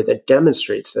in a way that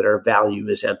demonstrates that our value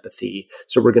is empathy.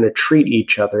 So we're going to treat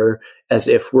each other as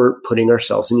if we're putting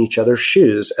ourselves in each other's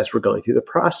shoes as we're going through the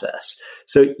process.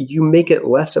 So you make it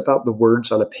less about the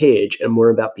words on a page and more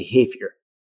about behavior.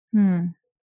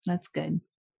 That's good.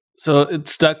 So it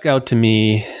stuck out to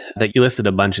me that you listed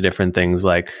a bunch of different things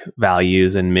like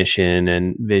values and mission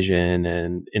and vision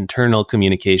and internal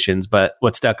communications. But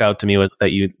what stuck out to me was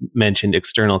that you mentioned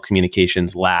external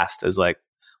communications last as like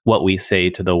what we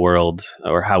say to the world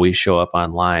or how we show up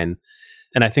online.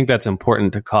 And I think that's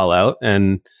important to call out.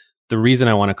 And the reason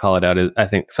I want to call it out is I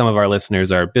think some of our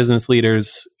listeners are business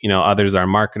leaders, others are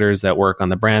marketers that work on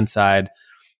the brand side.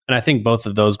 And I think both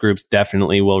of those groups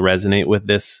definitely will resonate with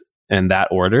this in that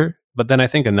order. But then I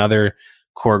think another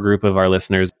core group of our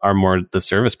listeners are more the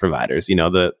service providers,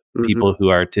 the people who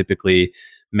are typically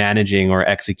managing or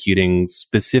executing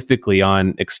specifically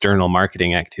on external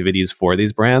marketing activities for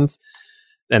these brands.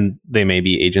 And they may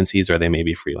be agencies or they may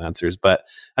be freelancers. But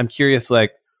I'm curious,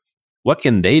 like, what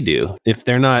can they do if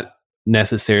they're not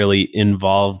necessarily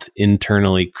involved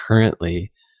internally currently?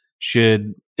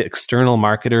 Should external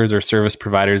marketers or service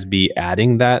providers be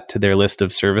adding that to their list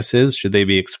of services? Should they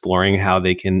be exploring how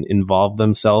they can involve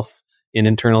themselves in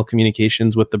internal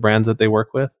communications with the brands that they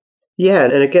work with? Yeah.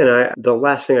 And again, the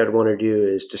last thing I'd want to do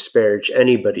is disparage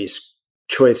anybody's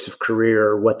choice of career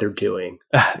or what they're doing.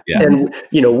 And,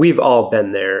 we've all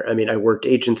been there. I mean, I worked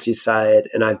agency side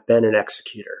and I've been an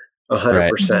executor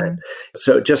 100%. Right.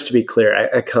 So just to be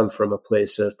clear, I come from a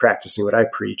place of practicing what I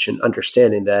preach and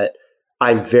understanding that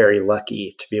I'm very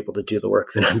lucky to be able to do the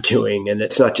work that I'm doing. And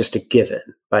it's not just a given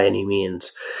by any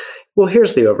means. Well,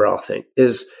 here's the overall thing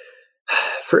is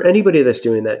for anybody that's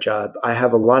doing that job, I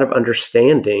have a lot of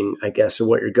understanding, I guess, of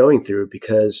what you're going through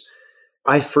because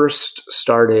I first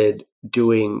started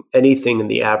doing anything in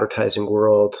the advertising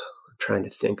world. I'm trying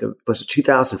to think of, was it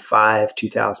 2005,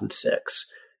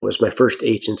 2006 was my first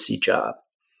agency job.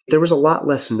 There was a lot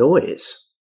less noise.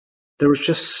 There was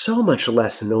just so much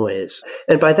less noise.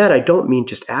 And by that, I don't mean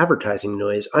just advertising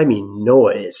noise. I mean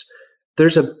noise.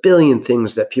 There's a billion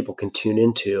things that people can tune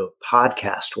into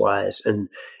podcast-wise, and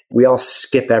we all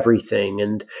skip everything.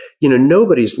 And,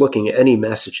 nobody's looking at any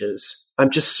messages. I'm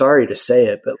just sorry to say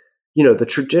it, but, the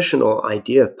traditional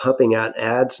idea of pumping out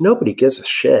ads, nobody gives a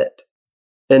shit.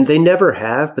 And they never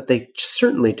have, but they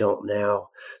certainly don't now.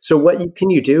 So what can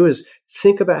you do is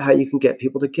think about how you can get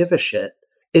people to give a shit.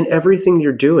 In everything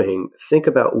you're doing, think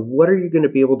about what are you going to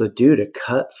be able to do to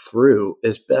cut through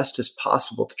as best as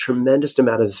possible the tremendous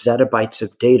amount of zettabytes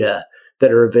of data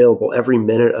that are available every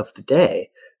minute of the day,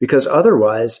 because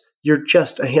otherwise you're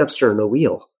just a hamster in a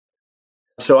wheel.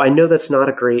 So I know that's not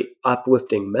a great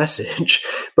uplifting message,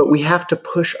 but we have to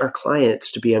push our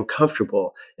clients to be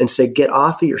uncomfortable and say, get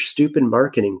off of your stupid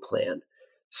marketing plan.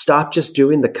 Stop just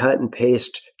doing the cut and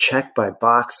paste, check by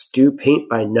box, do paint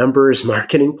by numbers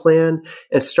marketing plan,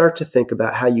 and start to think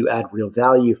about how you add real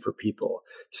value for people.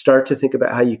 Start to think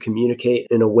about how you communicate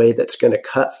in a way that's going to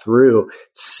cut through,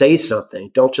 say something,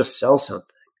 don't just sell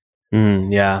something.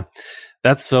 Yeah,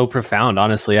 that's so profound.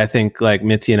 Honestly, I think like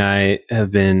Mitzi and I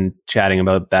have been chatting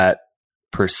about that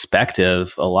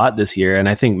perspective a lot this year. And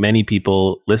I think many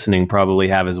people listening probably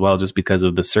have as well, just because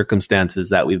of the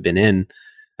circumstances that we've been in.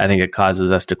 I think it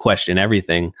causes us to question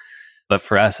everything. But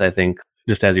for us, I think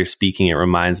just as you're speaking, it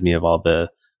reminds me of all the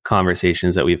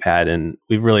conversations that we've had. And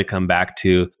we've really come back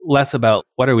to less about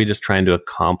what are we just trying to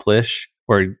accomplish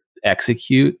or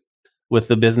execute with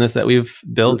the business that we've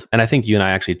built? And I think you and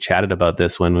I actually chatted about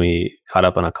this when we caught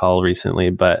up on a call recently,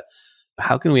 but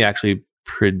how can we actually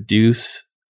produce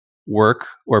work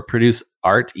or produce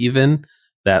art even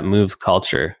that moves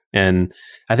culture? And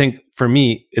I think for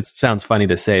me, it sounds funny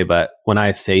to say, but when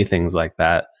I say things like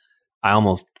that, I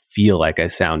almost feel like I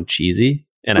sound cheesy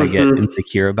and I get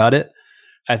insecure about it.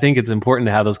 I think it's important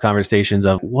to have those conversations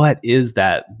of what is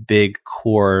that big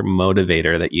core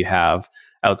motivator that you have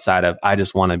outside of, I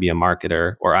just want to be a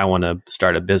marketer or I want to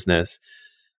start a business,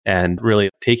 and really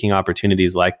taking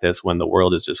opportunities like this when the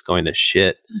world is just going to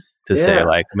shit to say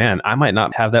like, man, I might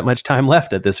not have that much time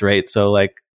left at this rate. So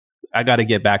like, I got to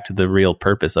get back to the real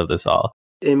purpose of this all.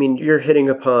 I mean, you're hitting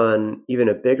upon even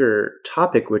a bigger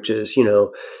topic, which is,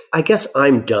 I guess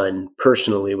I'm done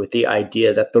personally with the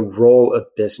idea that the role of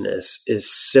business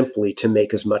is simply to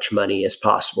make as much money as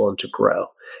possible and to grow.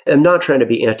 I'm not trying to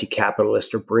be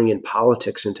anti-capitalist or bring in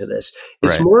politics into this.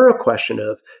 It's more a question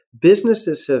of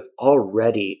businesses have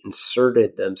already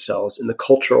inserted themselves in the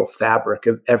cultural fabric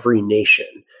of every nation,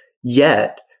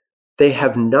 yet they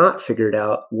have not figured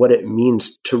out what it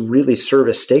means to really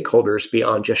service stakeholders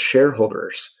beyond just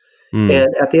shareholders. And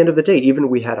at the end of the day, even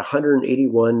we had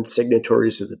 181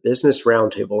 signatories of the Business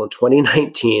Roundtable in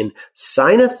 2019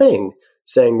 sign a thing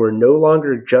saying we're no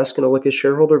longer just going to look at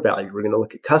shareholder value. We're going to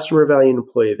look at customer value and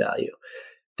employee value.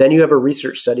 Then you have a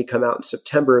research study come out in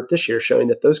September of this year showing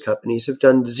that those companies have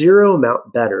done zero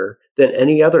amount better than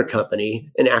any other company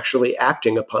in actually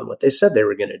acting upon what they said they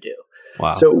were going to do.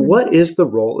 Wow. So what is the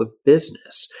role of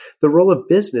business? The role of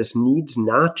business needs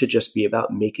not to just be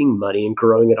about making money and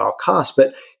growing at all costs,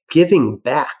 but giving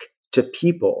back to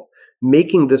people,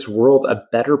 making this world a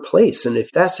better place. And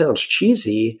if that sounds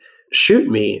cheesy, shoot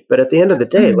me. But at the end of the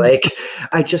day,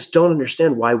 I just don't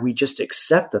understand why we just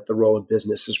accept that the role of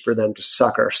business is for them to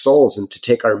suck our souls and to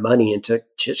take our money and to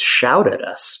just shout at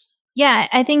us. Yeah,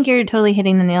 I think you're totally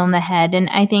hitting the nail on the head. And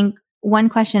I think one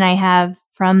question I have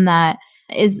from that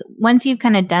is, once you've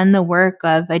kind of done the work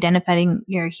of identifying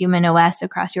your human OS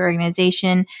across your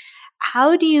organization,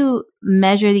 how do you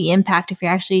measure the impact if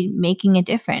you're actually making a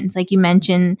difference? Like you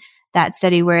mentioned that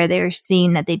study where they're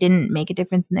seeing that they didn't make a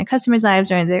difference in their customers'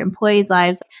 lives or their employees'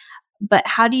 lives. But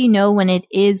how do you know when it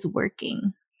is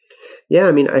working? Yeah,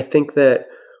 I mean, I think that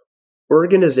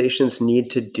organizations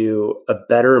need to do a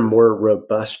better, more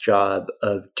robust job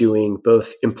of doing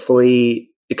both employee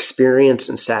experience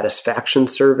and satisfaction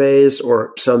surveys,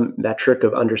 or some metric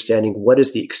of understanding what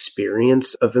is the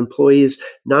experience of employees,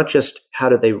 not just how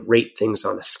do they rate things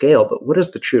on a scale, but what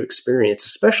is the true experience,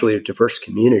 especially of diverse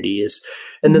communities.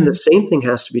 And then the same thing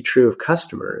has to be true of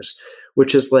customers,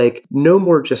 which is like no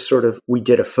more just sort of we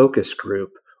did a focus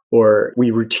group or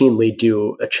we routinely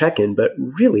do a check-in, but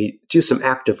really do some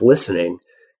active listening.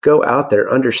 Go out there,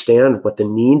 understand what the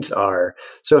needs are.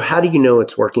 So how do you know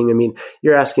it's working? I mean,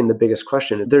 you're asking the biggest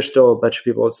question. There's still a bunch of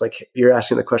people, it's like you're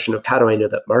asking the question of how do I know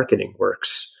that marketing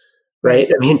works, right?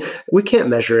 I mean, we can't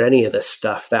measure any of this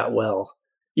stuff that well,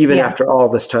 even after all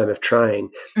this time of trying.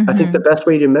 I think the best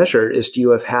way to measure it is, do you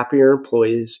have happier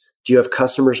employees? Do you have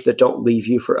customers that don't leave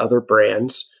you for other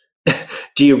brands?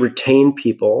 Do you retain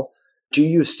people? Do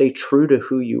you stay true to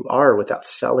who you are without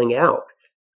selling out?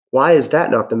 Why is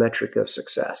that not the metric of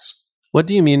success? What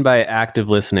do you mean by active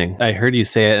listening? I heard you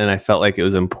say it and I felt like it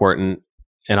was important.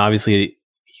 And obviously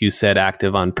you said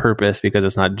active on purpose because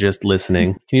it's not just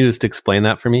listening. Can you just explain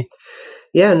that for me?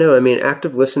 Yeah, no, I mean,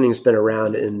 active listening has been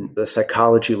around in the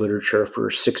psychology literature for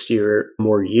 60 or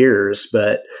more years,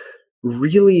 but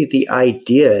really the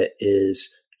idea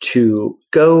is to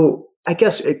go, I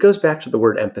guess it goes back to the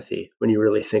word empathy when you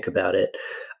really think about it.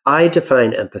 I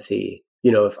define empathy,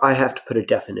 if I have to put a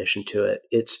definition to it,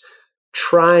 it's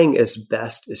trying as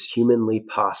best as humanly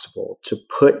possible to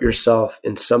put yourself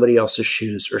in somebody else's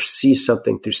shoes or see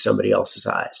something through somebody else's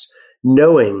eyes,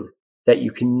 knowing that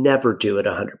you can never do it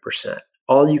 100%.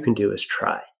 All you can do is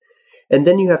try. And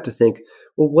then you have to think,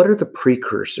 well, what are the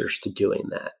precursors to doing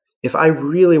that? If I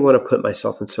really want to put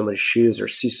myself in somebody's shoes or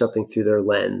see something through their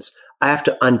lens, I have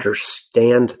to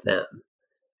understand them.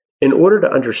 In order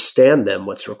to understand them,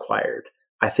 what's required?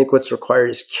 I think what's required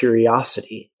is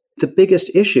curiosity. The biggest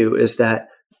issue is that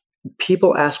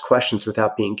people ask questions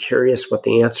without being curious what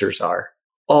the answers are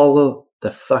all of the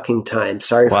fucking time.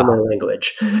 Sorry for my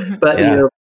language. But,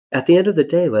 at the end of the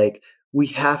day, we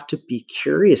have to be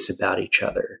curious about each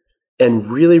other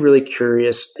and really, really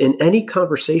curious in any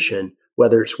conversation,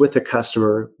 whether it's with a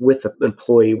customer, with an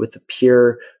employee, with a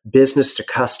peer, business to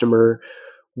customer.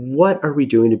 What are we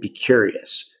doing to be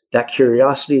curious? That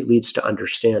curiosity leads to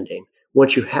understanding.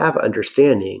 Once you have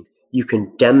understanding, you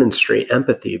can demonstrate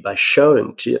empathy by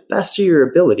showing to the best of your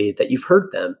ability that you've heard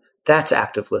them, That's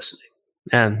active listening.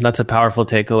 And that's a powerful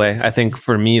takeaway. I think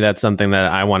for me, that's something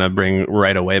that I want to bring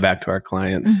right away back to our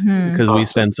clients because we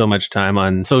spend so much time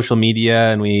on social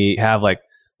media and we have like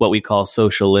what we call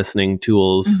social listening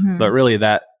tools, but really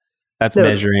that's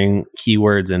measuring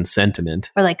keywords and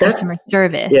sentiment. Or like customer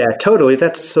service. Yeah, totally.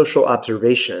 That's social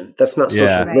observation. That's not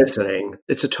social listening.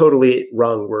 It's a totally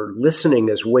wrong word. Listening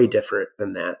is way different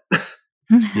than that.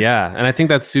 Yeah. And I think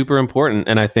that's super important.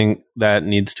 And I think that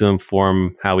needs to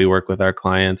inform how we work with our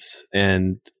clients.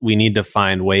 And we need to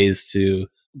find ways to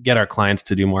get our clients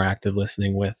to do more active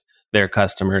listening with their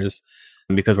customers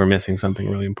because we're missing something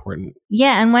really important.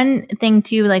 Yeah. And one thing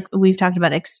too, like we've talked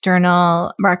about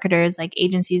external marketers, like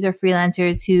agencies or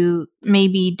freelancers who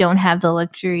maybe don't have the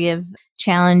luxury of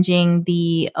challenging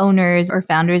the owners or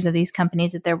founders of these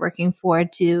companies that they're working for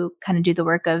to kind of do the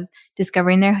work of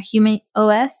discovering their human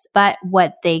OS. But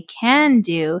what they can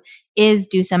do is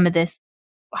do some of this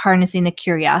harnessing the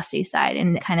curiosity side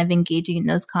and kind of engaging in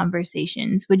those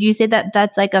conversations. Would you say that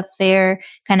that's like a fair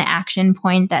kind of action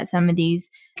point that some of these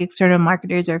external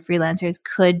marketers or freelancers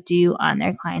could do on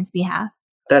their clients' behalf?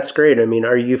 That's great. I mean,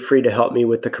 are you free to help me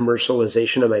with the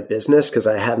commercialization of my business? Because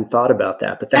I hadn't thought about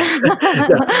that. But that's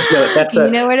that's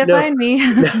you know where to find me.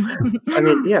 I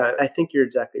mean, yeah, I think you're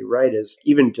exactly right. Is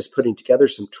even just putting together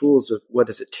some tools of what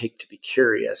does it take to be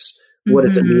curious? What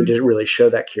does it mean to really show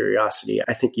that curiosity?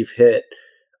 I think you've hit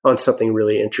on something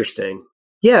really interesting.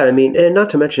 Yeah, I mean, and not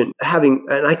to mention having,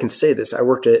 and I can say this, I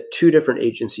worked at 2 different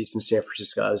agencies in San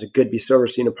Francisco. I was at Goodby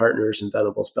Silverstein Partners and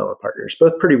Venables Bell Partners,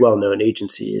 both pretty well-known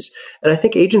agencies. And I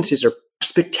think agencies are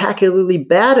spectacularly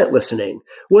bad at listening.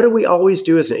 What do we always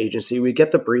do as an agency? We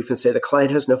get the brief and say the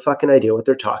client has no fucking idea what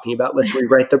they're talking about. Let's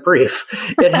rewrite the brief.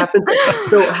 It happens.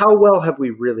 So how well have we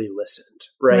really listened?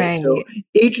 Right. So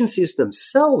agencies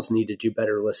themselves need to do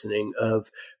better listening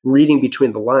of reading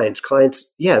between the lines.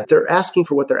 Clients, they're asking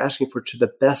for what they're asking for to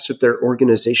the best of their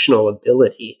organizational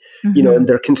ability, and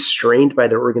they're constrained by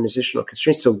their organizational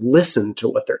constraints. So listen to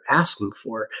what they're asking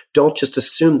for. Don't just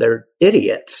assume they're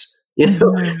idiots.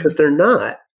 Because they're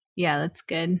not. Yeah, that's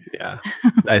good. Yeah,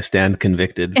 I stand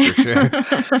convicted for sure.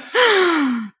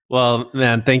 Well,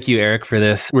 man, thank you, Eric, for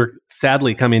this. We're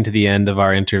sadly coming to the end of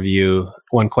our interview.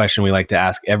 One question we like to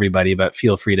ask everybody, but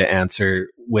feel free to answer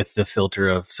with the filter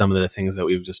of some of the things that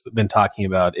we've just been talking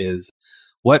about is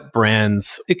what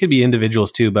brands, it could be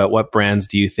individuals too, but what brands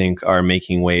do you think are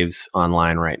making waves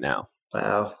online right now?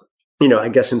 Wow. I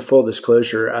guess in full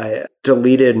disclosure, I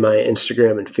deleted my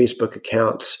Instagram and Facebook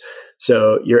accounts.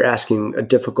 So you're asking a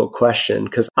difficult question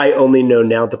because I only know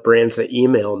now the brands that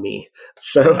email me.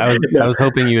 So I was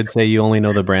hoping you would say you only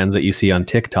know the brands that you see on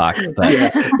TikTok. But. Yeah.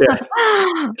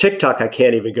 TikTok, I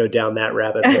can't even go down that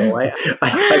rabbit hole.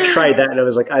 I tried that and I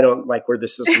was like, I don't like where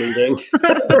this is leading.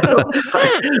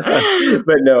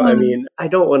 But no, I mean, I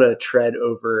don't want to tread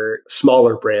over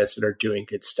smaller brands that are doing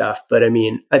good stuff. But I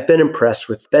mean, I've been impressed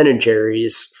with Ben and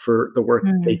Jerry's for the work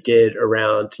that they did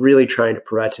around really trying to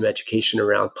provide some education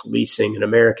around policing in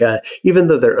America, even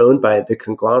though they're owned by the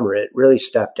conglomerate, really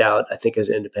stepped out, I think, as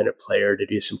an independent player to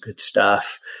do some good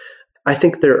stuff. I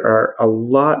think there are a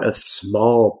lot of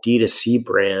small D2C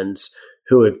brands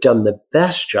who have done the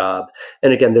best job.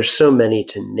 And again, there's so many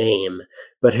to name,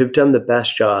 but who've done the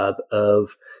best job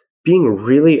of being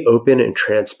really open and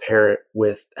transparent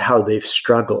with how they've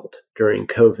struggled during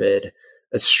COVID,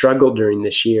 struggled during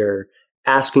this year,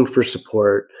 asking for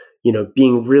support,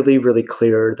 being really, really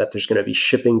clear that there's going to be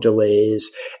shipping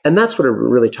delays. And that's what we're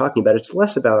really talking about. It's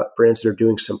less about brands that are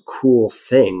doing some cool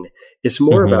thing. It's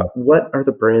more about what are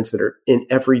the brands that are in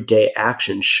everyday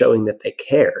action showing that they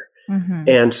care.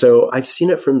 And so I've seen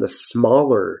it from the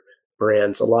smaller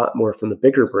brands, a lot more from the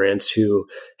bigger brands who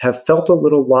have felt a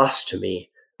little lost to me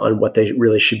on what they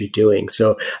really should be doing.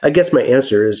 So I guess my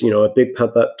answer is, a big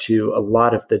pump up to a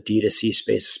lot of the D2C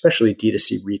space, especially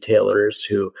D2C retailers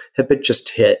who have been just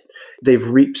hit. They've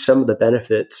reaped some of the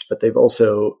benefits, but they've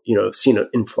also, seen an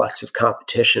influx of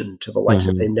competition to the likes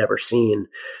that they've never seen.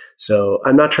 So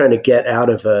I'm not trying to get out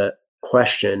of a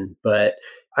question, but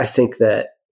I think that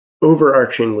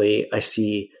overarchingly, I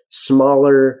see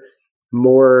smaller,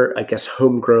 more, I guess,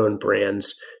 homegrown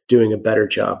brands doing a better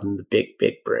job than the big,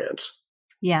 big brands.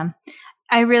 Yeah.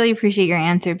 I really appreciate your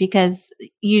answer because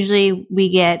usually we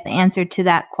get the answer to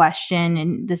that question,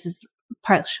 and this is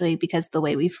partially because the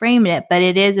way we framed it, but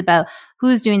it is about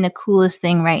who's doing the coolest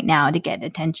thing right now to get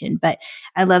attention. But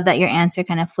I love that your answer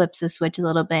kind of flips the switch a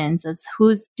little bit and says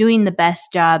who's doing the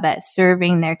best job at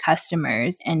serving their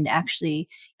customers and actually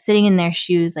sitting in their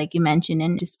shoes, like you mentioned,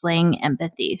 and displaying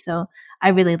empathy. So I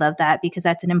really love that because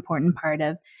that's an important part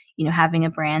of, having a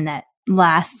brand that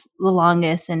lasts the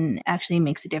longest and actually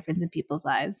makes a difference in people's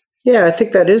lives. Yeah, I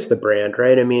think that is the brand,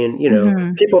 right? I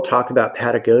mean, people talk about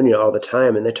Patagonia all the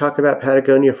time, and they talk about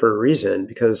Patagonia for a reason,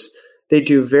 because they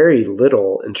do very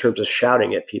little in terms of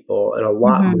shouting at people and a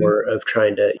lot more of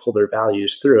trying to pull their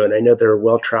values through. And I know they're a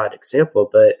well-trod example,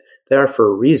 but they are for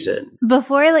a reason.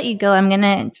 Before I let you go, I'm going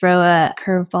to throw a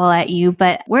curveball at you,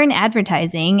 but we're in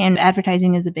advertising, and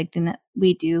advertising is a big thing that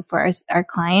we do for our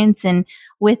clients. And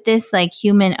with this like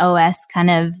human OS kind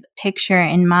of picture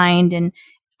in mind, and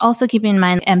also keeping in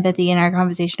mind empathy in our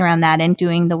conversation around that and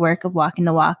doing the work of walking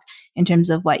the walk in terms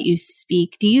of what you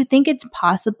speak, do you think it's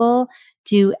possible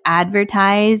to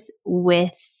advertise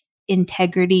with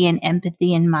integrity and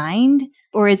empathy in mind?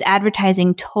 Or is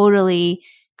advertising totally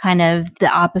kind of the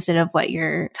opposite of what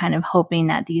you're kind of hoping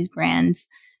that these brands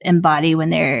embody when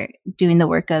they're doing the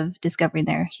work of discovering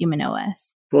their human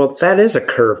OS? Well, that is a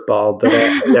curveball, but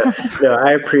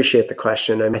I appreciate the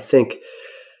question. And I think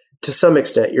to some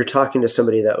extent, you're talking to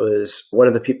somebody that was one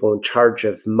of the people in charge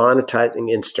of monetizing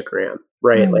Instagram,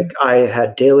 right? Like I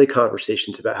had daily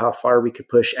conversations about how far we could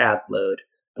push ad load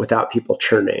without people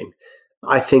churning.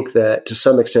 I think that to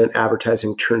some extent,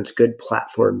 advertising turns good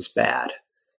platforms bad.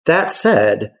 That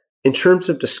said, in terms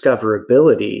of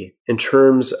discoverability, in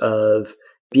terms of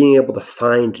being able to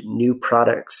find new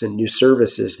products and new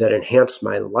services that enhance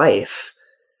my life,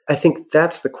 I think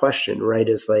that's the question, right?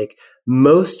 Is like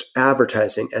most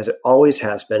advertising, as it always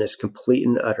has been, is complete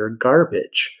and utter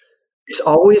garbage. It's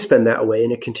always been that way,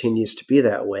 and it continues to be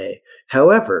that way.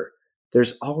 However,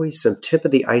 there's always some tip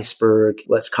of the iceberg,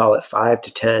 let's call it 5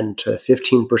 to 10 to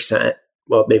 15%.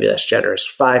 Well, maybe that's generous,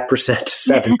 5% to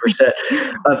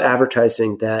 7% of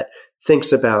advertising that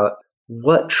thinks about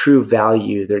what true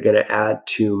value they're going to add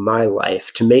to my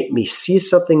life to make me see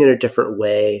something in a different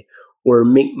way, or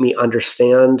make me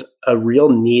understand a real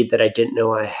need that I didn't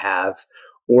know I have,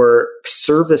 or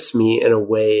service me in a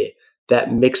way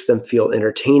that makes them feel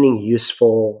entertaining,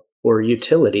 useful, or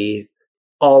utility,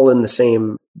 all in the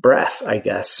same breath, I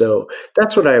guess. So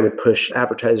that's what I would push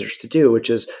advertisers to do, which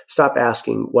is stop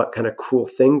asking what kind of cool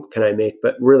thing can I make,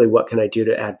 but really what can I do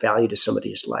to add value to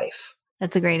somebody's life?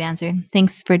 That's a great answer.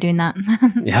 Thanks for doing that.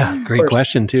 Yeah, great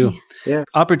question too. Yeah.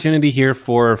 Opportunity here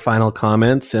for final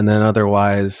comments, and then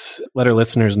otherwise let our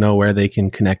listeners know where they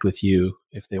can connect with you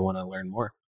if they want to learn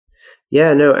more.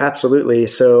 Yeah, no, absolutely.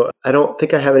 So I don't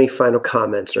think I have any final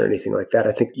comments or anything like that.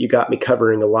 I think you got me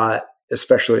covering a lot,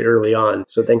 especially early on.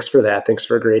 So thanks for that. Thanks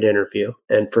for a great interview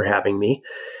and for having me.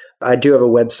 I do have a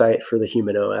website for the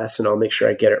Human OS, and I'll make sure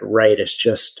I get it right. It's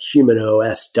just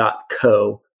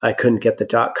humanos.co. I couldn't get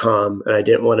the .com, and I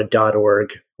didn't want a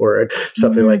 .org or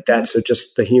something like that. So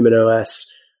just the Human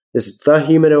OS. Is it the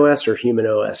Human OS or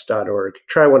humanos.org?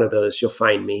 Try one of those. You'll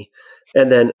find me.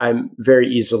 And then I'm very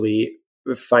easily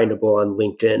findable on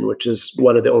LinkedIn, which is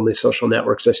one of the only social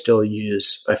networks I still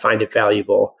use. I find it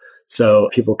valuable. So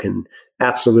people can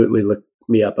absolutely look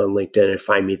me up on LinkedIn and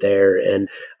find me there. And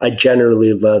I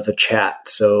generally love a chat.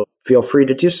 So feel free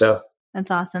to do so.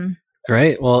 That's awesome.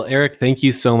 Great. Well, Eric, thank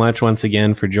you so much once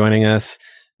again for joining us,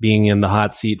 being in the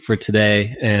hot seat for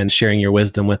today and sharing your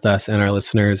wisdom with us and our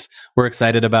listeners. We're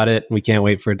excited about it. We can't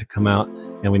wait for it to come out,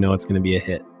 and we know it's going to be a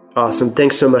hit. Awesome.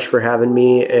 Thanks so much for having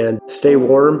me, and stay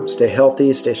warm, stay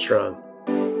healthy, stay strong.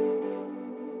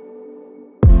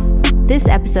 This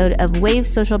episode of Wave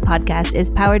Social Podcast is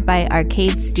powered by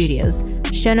Arcade Studios.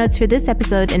 Show notes for this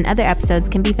episode and other episodes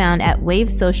can be found at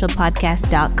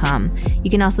wavesocialpodcast.com.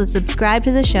 You can also subscribe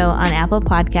to the show on Apple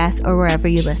Podcasts or wherever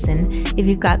you listen. If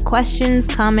you've got questions,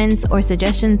 comments, or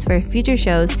suggestions for future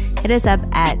shows, hit us up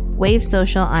at Wave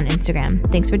Social on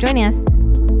Instagram. Thanks for joining us.